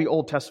all the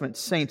Old Testament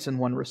saints in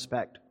one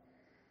respect.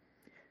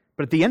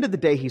 But at the end of the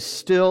day, he's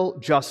still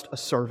just a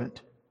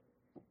servant.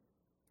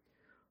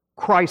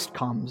 Christ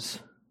comes,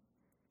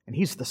 and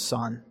He's the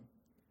Son.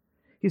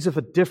 He's of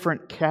a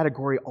different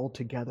category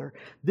altogether.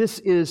 This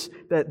is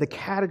the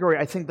category,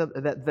 I think,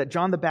 that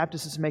John the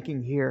Baptist is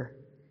making here.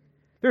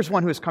 There's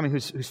one who is coming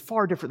who's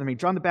far different than me.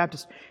 John the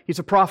Baptist, he's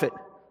a prophet.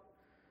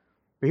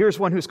 But here's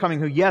one who's coming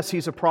who, yes,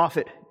 he's a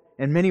prophet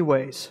in many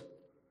ways.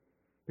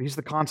 But he's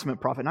the consummate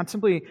prophet, not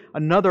simply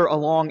another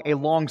along a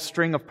long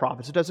string of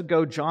prophets. It doesn't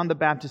go John the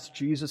Baptist,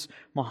 Jesus,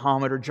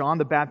 Muhammad, or John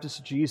the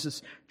Baptist,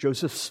 Jesus,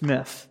 Joseph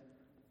Smith.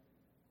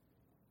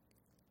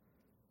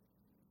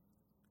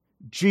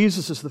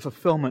 Jesus is the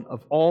fulfillment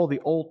of all the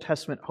Old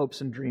Testament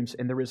hopes and dreams,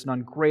 and there is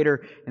none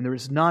greater, and there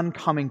is none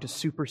coming to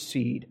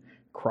supersede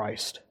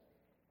Christ.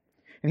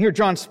 And here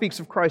John speaks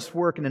of Christ's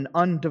work in an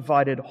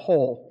undivided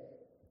whole.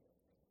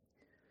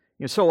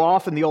 So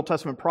often the Old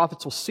Testament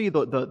prophets will see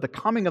the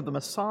coming of the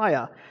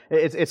Messiah.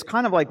 It's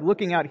kind of like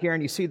looking out here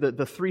and you see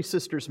the Three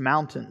Sisters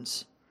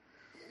Mountains.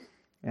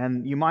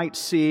 And you might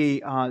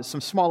see some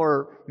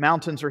smaller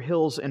mountains or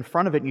hills in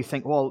front of it, and you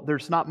think, well,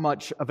 there's not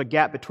much of a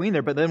gap between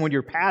there. But then when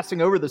you're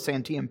passing over the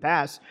Santiam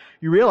Pass,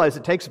 you realize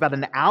it takes about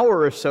an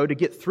hour or so to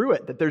get through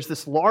it, that there's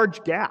this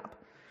large gap.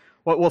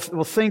 We'll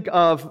think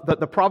of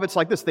the prophets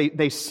like this.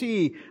 They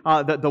see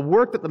the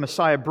work that the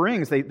Messiah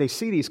brings. They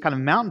see these kind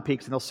of mountain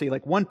peaks, and they'll see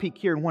like one peak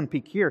here and one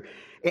peak here,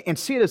 and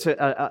see it as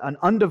an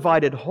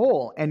undivided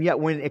whole. And yet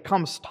when it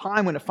comes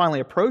time, when it finally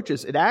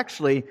approaches,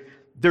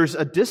 there's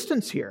a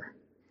distance here.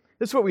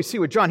 This is what we see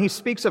with John. He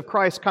speaks of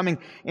Christ coming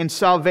in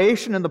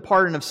salvation and the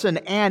pardon of sin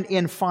and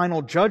in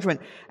final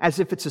judgment as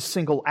if it's a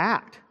single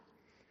act.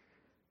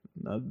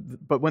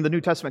 But when the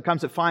New Testament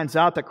comes, it finds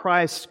out that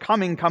Christ's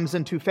coming comes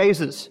in two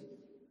phases.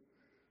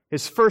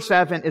 His first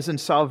advent is in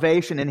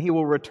salvation, and He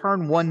will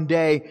return one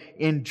day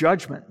in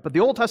judgment. But the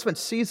Old Testament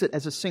sees it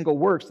as a single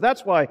work. So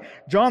that's why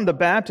John the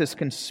Baptist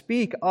can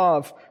speak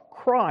of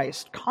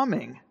Christ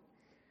coming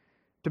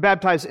to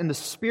baptize in the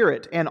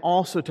Spirit and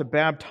also to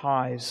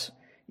baptize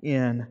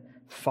in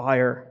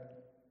fire.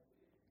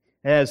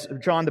 As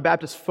John the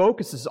Baptist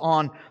focuses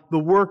on the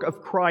work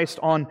of Christ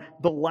on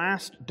the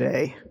last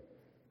day,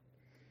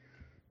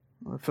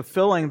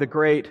 fulfilling the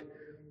great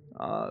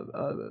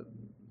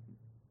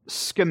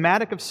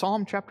schematic of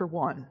Psalm chapter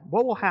 1.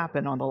 What will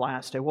happen on the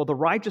last day? Well, the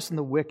righteous and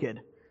the wicked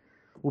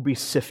will be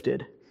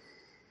sifted.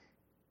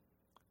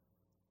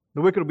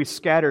 The wicked will be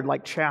scattered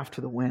like chaff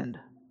to the wind.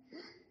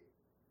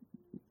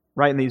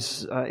 Right,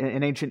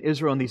 in ancient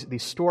Israel, in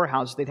these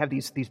storehouses, they'd have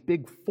these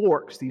big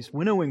forks, these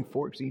winnowing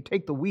forks, and you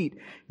take the wheat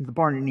into the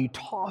barn and you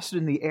toss it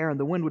in the air, and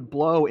the wind would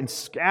blow and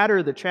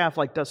scatter the chaff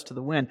like dust to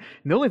the wind.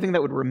 And the only thing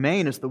that would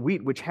remain is the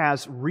wheat, which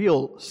has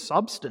real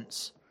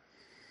substance.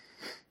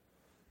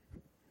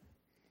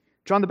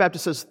 John the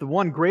Baptist says, the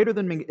one greater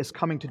than me is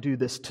coming to do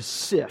this, to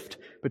sift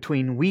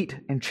between wheat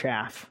and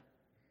chaff.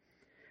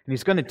 And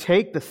He's going to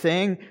take the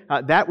thing,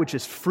 that which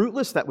is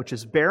fruitless, that which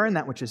is barren,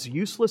 that which is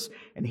useless,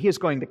 and He is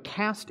going to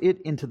cast it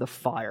into the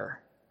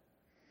fire.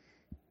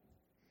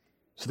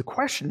 So the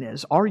question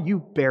is, are you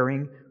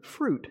bearing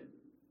fruit?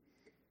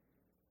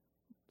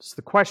 It's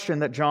the question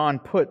that John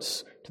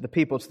puts to the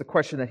people. It's the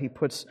question that he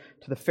puts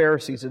to the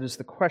Pharisees. It is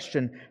the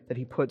question that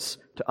he puts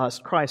to us.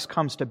 Christ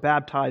comes to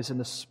baptize in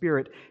the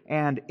Spirit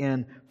and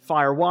in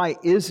fire. Why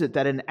is it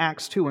that in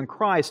Acts 2, when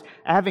Christ,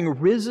 having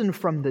risen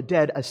from the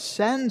dead,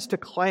 ascends to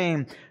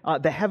claim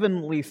the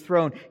heavenly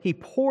throne, He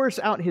pours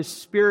out His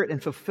Spirit in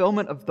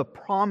fulfillment of the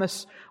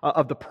promise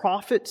of the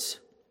prophets?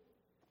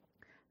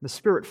 The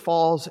Spirit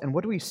falls, and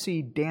what do we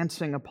see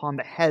dancing upon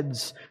the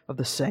heads of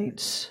the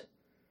saints?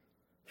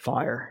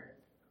 Fire.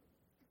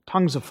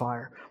 Tongues of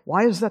fire.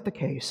 Why is that the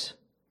case?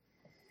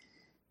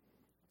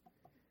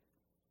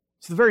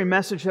 It's the very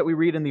message that we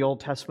read in the Old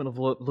Testament of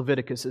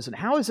Leviticus, isn't it?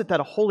 How is it that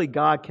a holy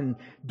God can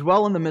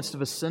dwell in the midst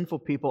of a sinful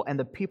people and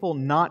the people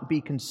not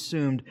be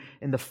consumed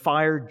in the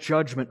fire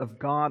judgment of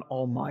God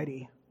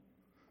Almighty?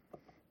 It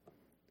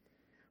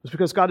was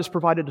because God has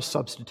provided a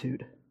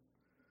substitute,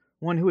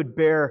 one who would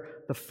bear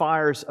the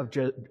fires of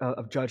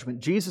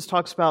judgment. Jesus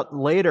talks about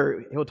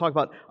later, He'll talk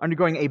about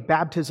undergoing a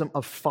baptism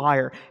of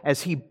fire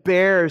as He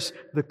bears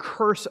the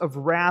curse of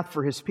wrath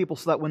for His people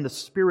so that when the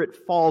Spirit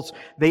falls,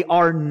 they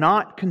are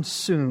not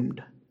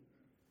consumed.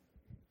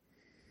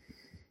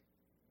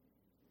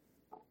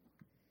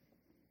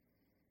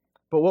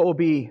 But what will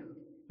be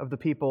of the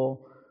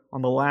people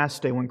on the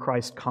last day when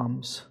Christ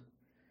comes?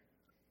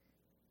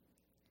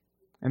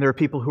 And there are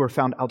people who are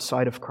found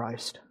outside of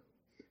Christ,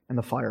 and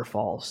the fire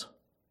falls.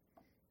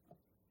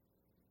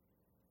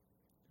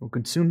 It will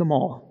consume them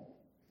all,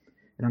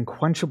 an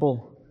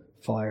unquenchable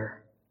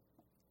fire.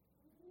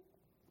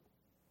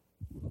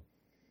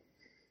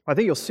 I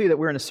think you'll see that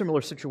we're in a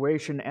similar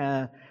situation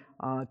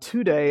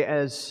today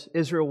as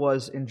Israel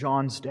was in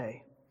John's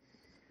day.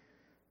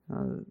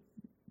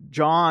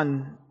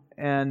 John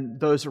and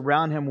those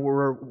around him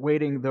were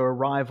awaiting the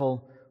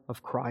arrival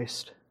of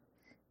Christ.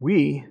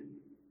 We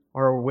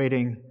are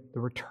awaiting the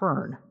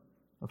return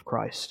of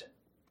Christ.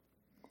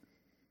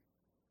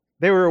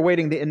 They were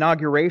awaiting the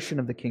inauguration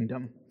of the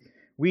kingdom.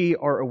 We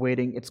are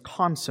awaiting its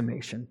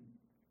consummation.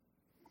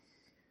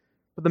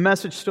 But the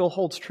message still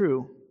holds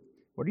true.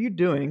 What are you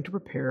doing to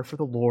prepare for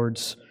the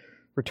Lord's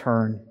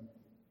return?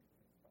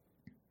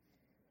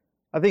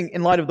 I think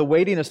in light of the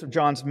weightiness of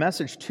John's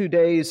message,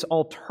 today's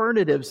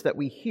alternatives that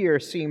we hear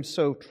seem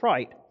so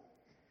trite.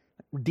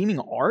 redeeming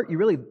art?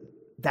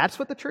 That's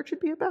what the church should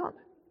be about?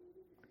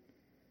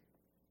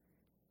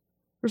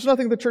 There's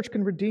nothing the church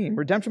can redeem.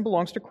 Redemption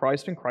belongs to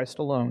Christ and Christ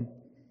alone.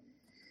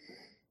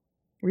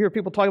 We hear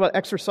people talk about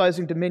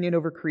exercising dominion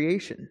over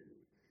creation,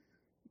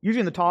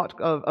 usually in the talk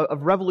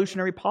of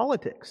revolutionary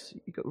politics.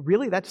 You go,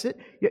 really? That's it?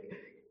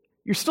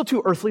 You're still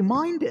too earthly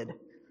minded.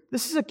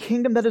 This is a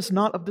kingdom that is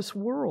not of this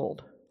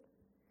world.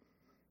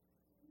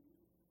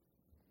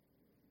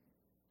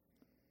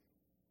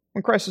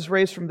 When Christ was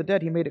raised from the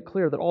dead, He made it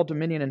clear that all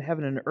dominion in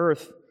heaven and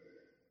earth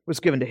was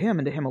given to Him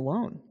and to Him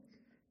alone.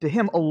 To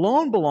Him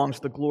alone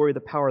belongs the glory,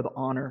 the power, the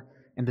honor,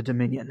 and the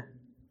dominion.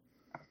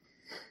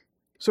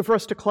 So for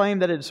us to claim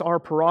that it's our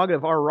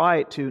prerogative, our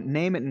right to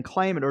name it and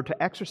claim it, or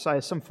to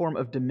exercise some form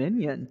of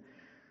dominion,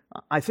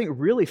 I think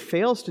really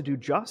fails to do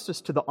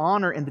justice to the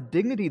honor and the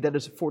dignity that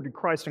is afforded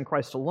Christ and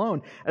Christ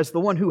alone as the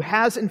one who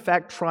has in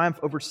fact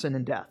triumphed over sin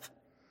and death.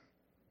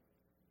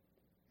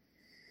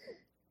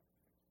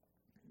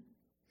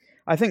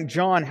 I think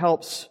John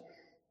helps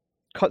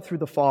cut through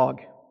the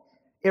fog.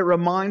 It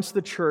reminds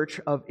the church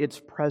of its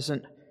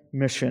present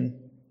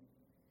mission.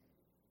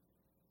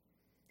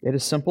 It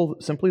is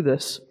simply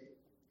this: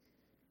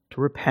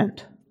 to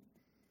repent,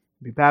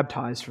 be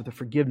baptized for the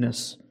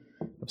forgiveness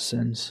of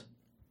sins.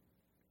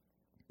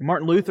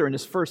 Martin Luther, in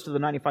his first of the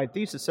 95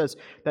 Theses, says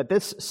that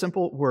this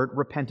simple word,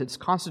 repentance,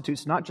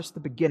 constitutes not just the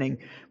beginning,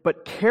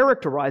 but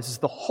characterizes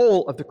the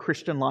whole of the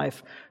Christian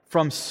life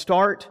from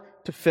start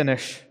to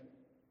finish.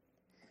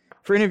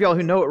 For any of y'all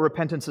who know what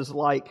repentance is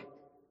like,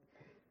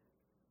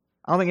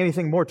 I don't think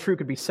anything more true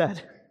could be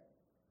said.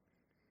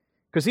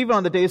 Because even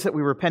on the days that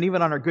we repent,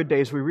 even on our good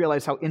days, we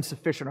realize how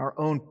insufficient our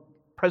own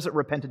present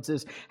repentance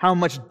is, how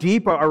much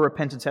deeper our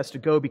repentance has to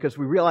go, because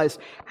we realize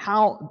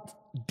how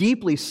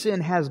deeply sin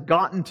has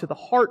gotten to the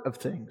heart of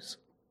things.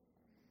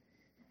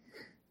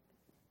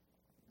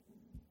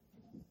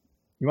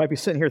 You might be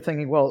sitting here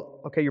thinking, well,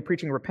 okay, you're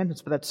preaching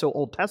repentance, but that's so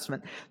Old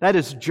Testament. That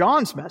is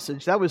John's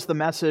message. That was the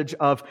message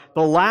of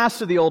the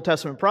last of the Old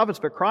Testament prophets,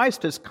 but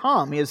Christ has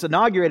come. He has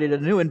inaugurated a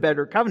new and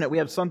better covenant. We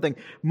have something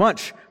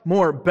much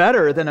more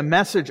better than a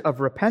message of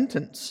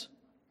repentance.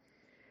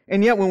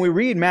 And yet when we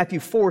read Matthew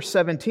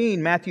 4:17,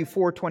 Matthew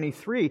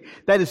 4:23,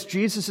 that is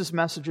Jesus'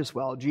 message as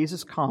well.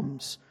 Jesus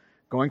comes,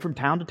 going from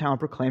town to town,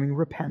 proclaiming,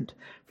 repent,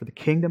 for the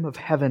kingdom of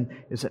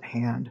heaven is at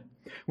hand.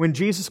 When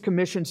Jesus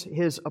commissions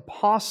His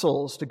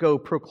apostles to go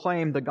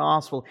proclaim the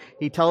gospel,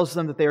 He tells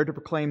them that they are to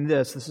proclaim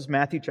this. This is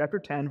Matthew chapter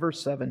 10,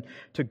 verse 7,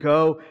 to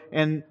go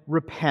and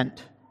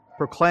repent.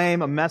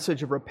 Proclaim a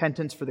message of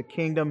repentance, for the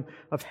kingdom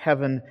of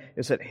heaven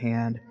is at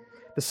hand.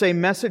 The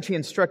same message He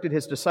instructed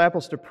His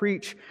disciples to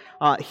preach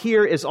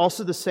here is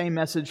also the same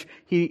message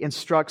He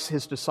instructs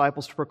His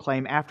disciples to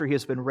proclaim after He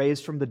has been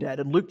raised from the dead.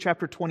 In Luke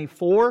chapter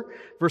 24,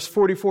 verse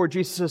 44,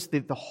 Jesus says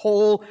that the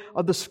whole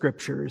of the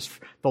Scriptures,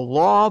 the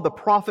law, the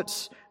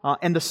prophets,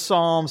 and the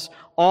Psalms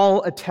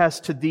all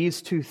attest to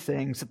these two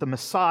things, that the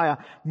Messiah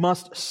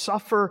must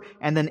suffer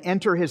and then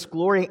enter His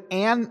glory,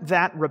 and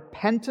that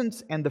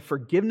repentance and the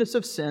forgiveness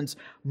of sins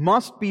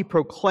must be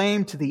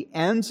proclaimed to the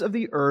ends of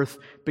the earth,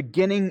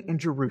 beginning in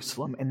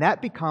Jerusalem. And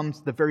that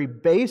becomes the very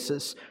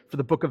basis for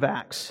the book of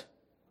Acts.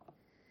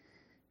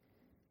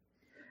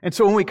 And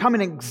so when we come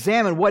and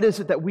examine what is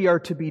it that we are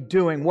to be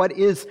doing, what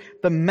is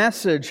the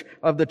message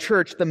of the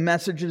church, the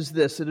message is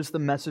this: it is the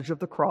message of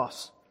the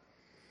cross.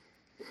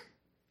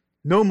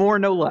 No more,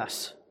 no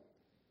less.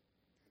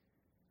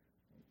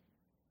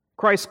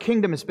 Christ's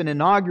kingdom has been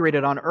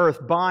inaugurated on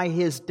earth by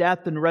His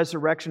death and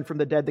resurrection from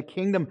the dead. The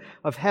kingdom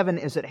of heaven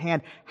is at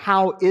hand.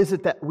 How is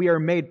it that we are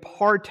made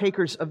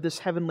partakers of this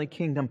heavenly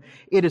kingdom?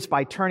 It is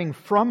by turning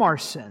from our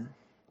sin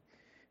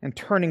and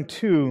turning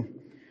to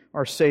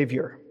our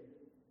Savior.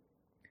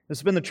 This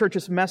has been the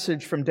church's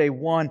message from day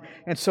one,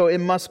 and so it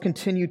must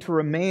continue to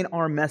remain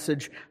our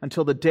message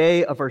until the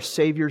day of our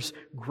Savior's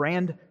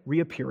grand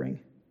reappearing.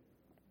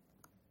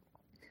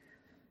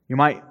 You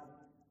might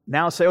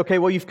now say, okay,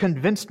 well, you've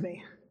convinced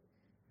me.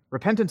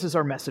 Repentance is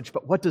our message,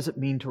 but what does it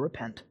mean to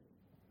repent?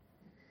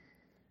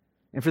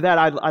 And for that,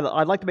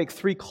 I'd like to make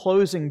three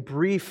closing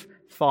brief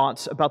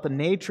thoughts about the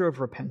nature of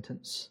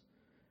repentance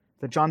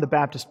that John the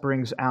Baptist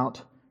brings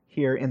out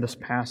here in this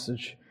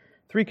passage.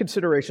 Three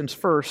considerations.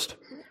 First,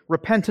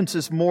 repentance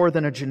is more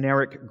than a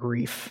generic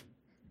grief.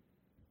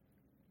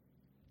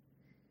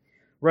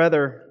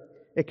 Rather,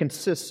 it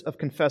consists of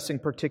confessing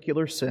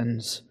particular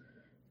sins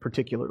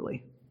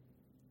particularly.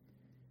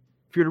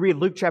 If you were to read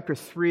Luke chapter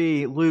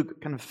 3,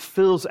 Luke kind of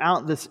fills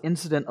out this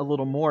incident a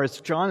little more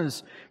as John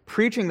is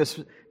preaching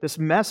this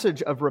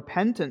message of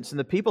repentance, and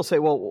the people say,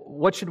 well,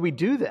 what should we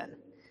do then?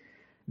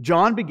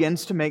 John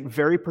begins to make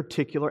very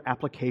particular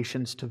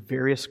applications to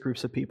various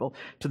groups of people.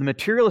 To the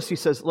materialists, he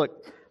says, look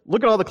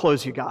at all the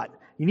clothes you got.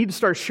 You need to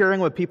start sharing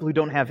with people who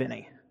don't have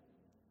any.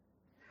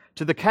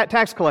 To the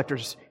tax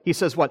collectors, he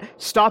says what?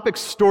 Stop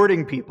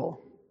extorting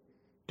people.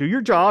 Do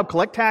your job,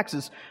 collect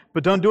taxes,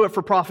 but don't do it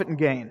for profit and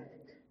gain.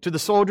 To the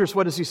soldiers,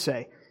 what does he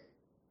say?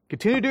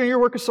 Continue doing your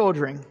work of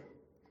soldiering,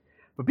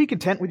 but be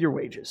content with your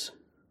wages.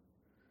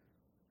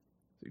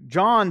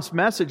 John's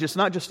message is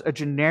not just a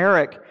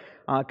generic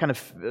kind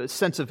of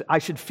sense of I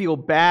should feel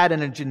bad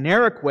in a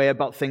generic way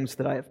about things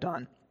that I have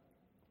done.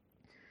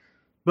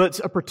 But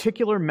it's a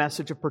particular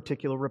message of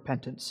particular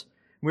repentance.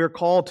 We are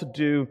called to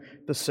do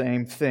the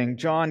same thing.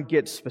 John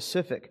gets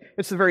specific.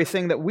 It's the very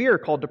thing that we are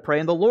called to pray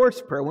in the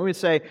Lord's Prayer. When we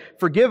say,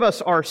 forgive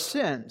us our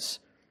sins,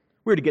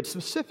 we're to get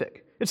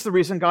specific. It's the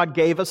reason God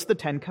gave us the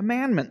Ten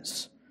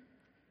Commandments.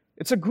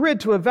 It's a grid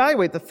to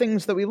evaluate the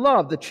things that we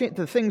love, the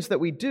things that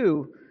we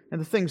do, and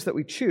the things that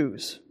we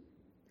choose.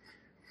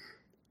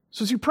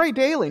 So as you pray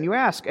daily and you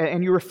ask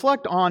and you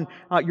reflect on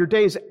your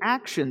day's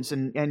actions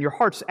and your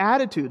heart's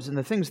attitudes and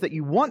the things that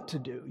you want to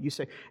do, you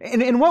say,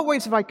 in what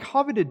ways have I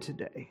coveted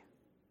today?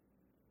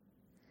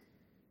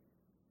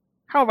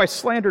 How have I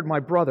slandered my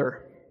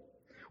brother?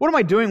 What am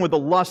I doing with the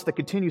lust that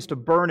continues to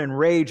burn and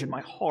rage in my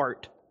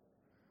heart?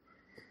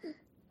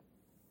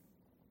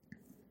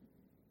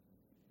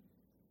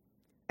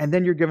 And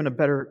then you're given a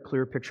better,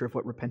 clearer picture of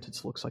what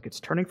repentance looks like. It's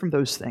turning from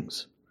those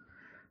things,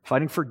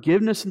 finding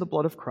forgiveness in the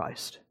blood of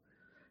Christ,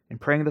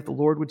 and praying that the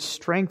Lord would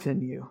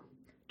strengthen you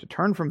to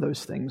turn from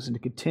those things and to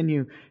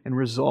continue and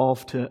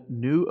resolve to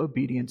new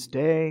obedience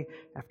day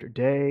after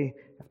day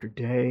after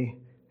day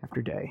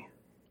after day.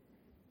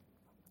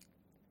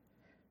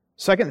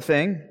 Second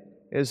thing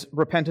is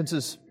repentance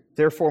is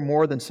therefore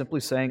more than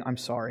simply saying, I'm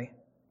sorry.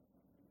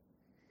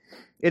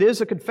 It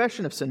is a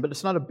confession of sin, but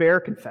it's not a bare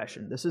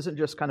confession. This isn't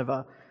just kind of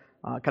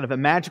a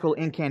magical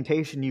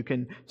incantation you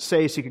can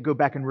say so you can go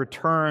back and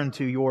return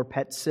to your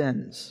pet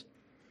sins.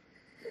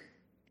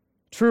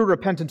 True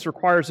repentance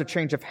requires a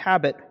change of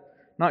habit,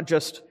 not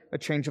just a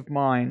change of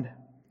mind.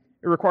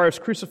 It requires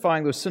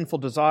crucifying those sinful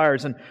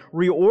desires and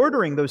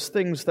reordering those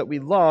things that we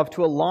love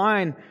to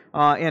align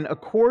in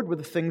accord with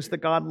the things that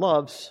God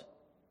loves.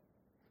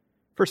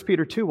 1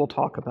 Peter 2 will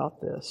talk about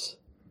this.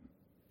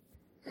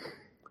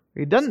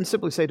 He doesn't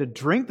simply say to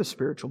drink the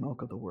spiritual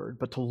milk of the Word,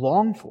 but to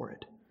long for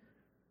it.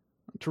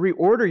 To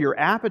reorder your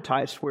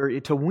appetites,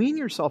 to wean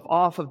yourself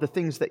off of the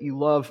things that you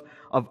love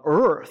of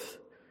earth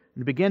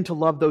and begin to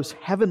love those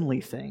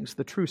heavenly things,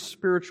 the true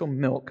spiritual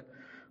milk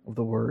of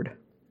the Word.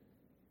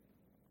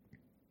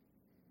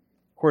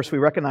 Of course, we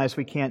recognize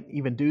we can't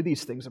even do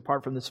these things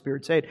apart from the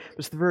Spirit's aid. But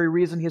it's the very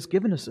reason He has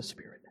given us the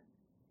Spirit.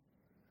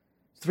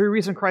 It's the very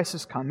reason Christ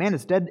has come. Man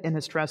is dead in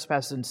his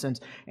trespasses and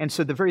sins. And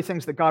so the very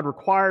things that God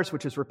requires,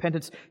 which is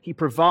repentance, He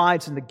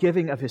provides in the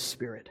giving of His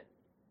Spirit.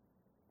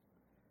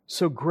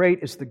 So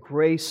great is the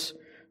grace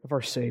of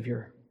our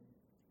Savior.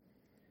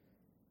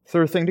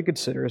 Third thing to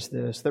consider is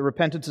this, that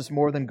repentance is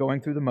more than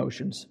going through the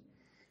motions.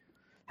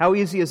 How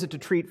easy is it to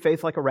treat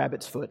faith like a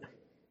rabbit's foot?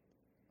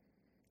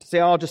 To say,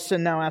 I'll just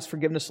sin now, ask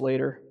forgiveness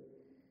later.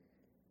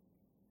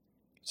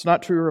 It's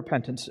not true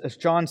repentance. As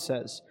John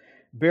says,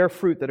 bear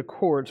fruit that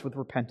accords with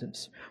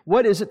repentance.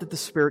 What is it that the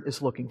Spirit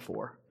is looking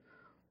for?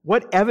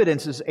 What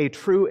evidences a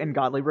true and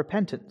godly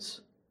repentance?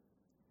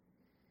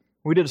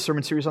 We did a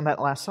sermon series on that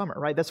last summer,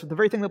 right? That's the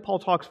very thing that Paul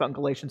talks about in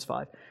Galatians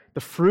 5.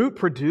 The fruit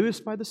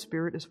produced by the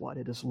Spirit is what?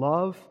 It is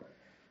love,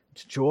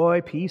 it's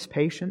joy, peace,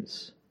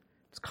 patience,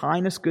 it's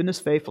kindness, goodness,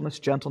 faithfulness,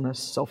 gentleness,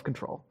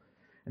 self-control.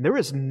 And there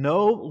is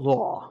no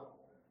law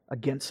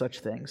against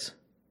such things.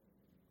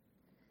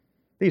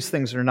 These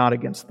things are not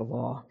against the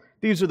law.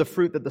 These are the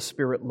fruit that the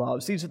Spirit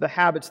loves. These are the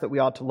habits that we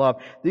ought to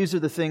love. These are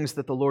the things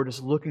that the Lord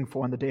is looking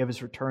for on the day of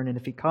His return. And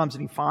if He comes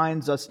and He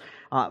finds us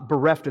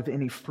bereft of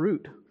any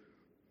fruit,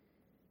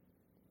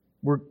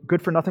 we're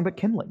good for nothing but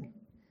kindling.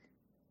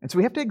 And so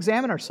we have to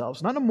examine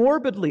ourselves, not a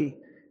morbid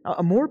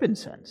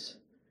sense,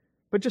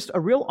 but just a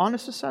real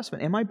honest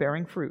assessment. Am I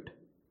bearing fruit?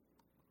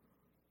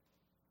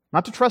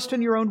 Not to trust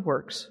in your own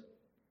works,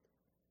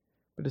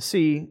 but to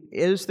see,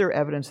 is there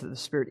evidence that the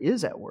Spirit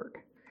is at work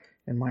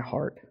in my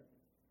heart?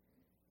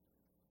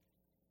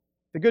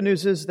 The good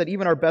news is that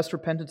even our best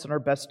repentance and our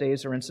best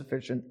days are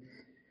insufficient.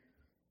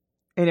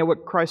 And yet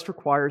what Christ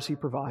requires, He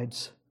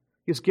provides.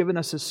 He has given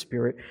us His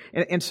Spirit.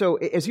 And so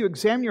as you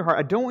examine your heart,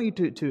 I don't want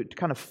you to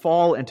kind of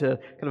fall into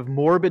kind of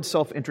morbid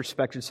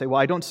self-introspection, say, well,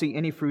 I don't see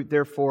any fruit,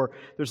 therefore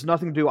there's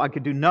nothing to do. I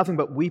could do nothing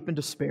but weep in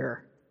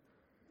despair.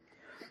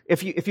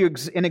 If you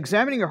in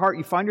examining your heart,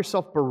 you find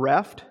yourself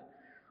bereft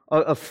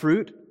of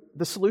fruit,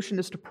 the solution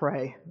is to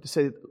pray, to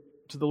say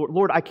to the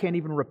Lord, I can't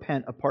even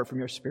repent apart from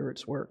your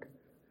Spirit's work.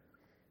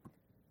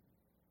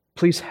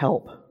 Please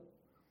help.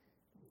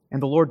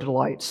 And the Lord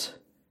delights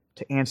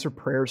to answer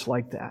prayers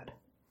like that.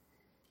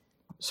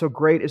 So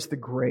great is the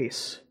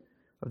grace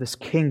of this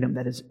kingdom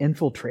that has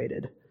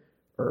infiltrated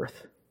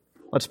earth.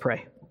 Let's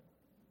pray.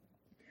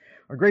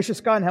 Our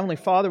gracious God and Heavenly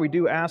Father, we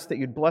do ask that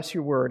You'd bless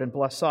Your word and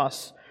bless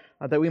us,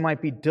 that we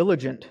might be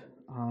diligent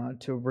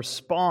to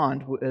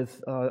respond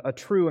with a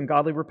true and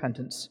godly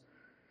repentance.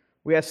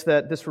 We ask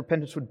that this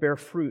repentance would bear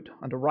fruit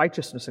unto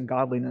righteousness and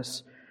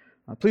godliness.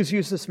 Please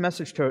use this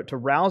message to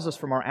rouse us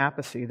from our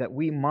apathy, that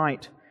we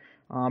might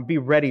be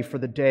ready for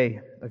the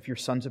day of Your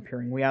Son's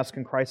appearing. We ask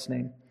in Christ's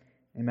name.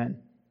 Amen.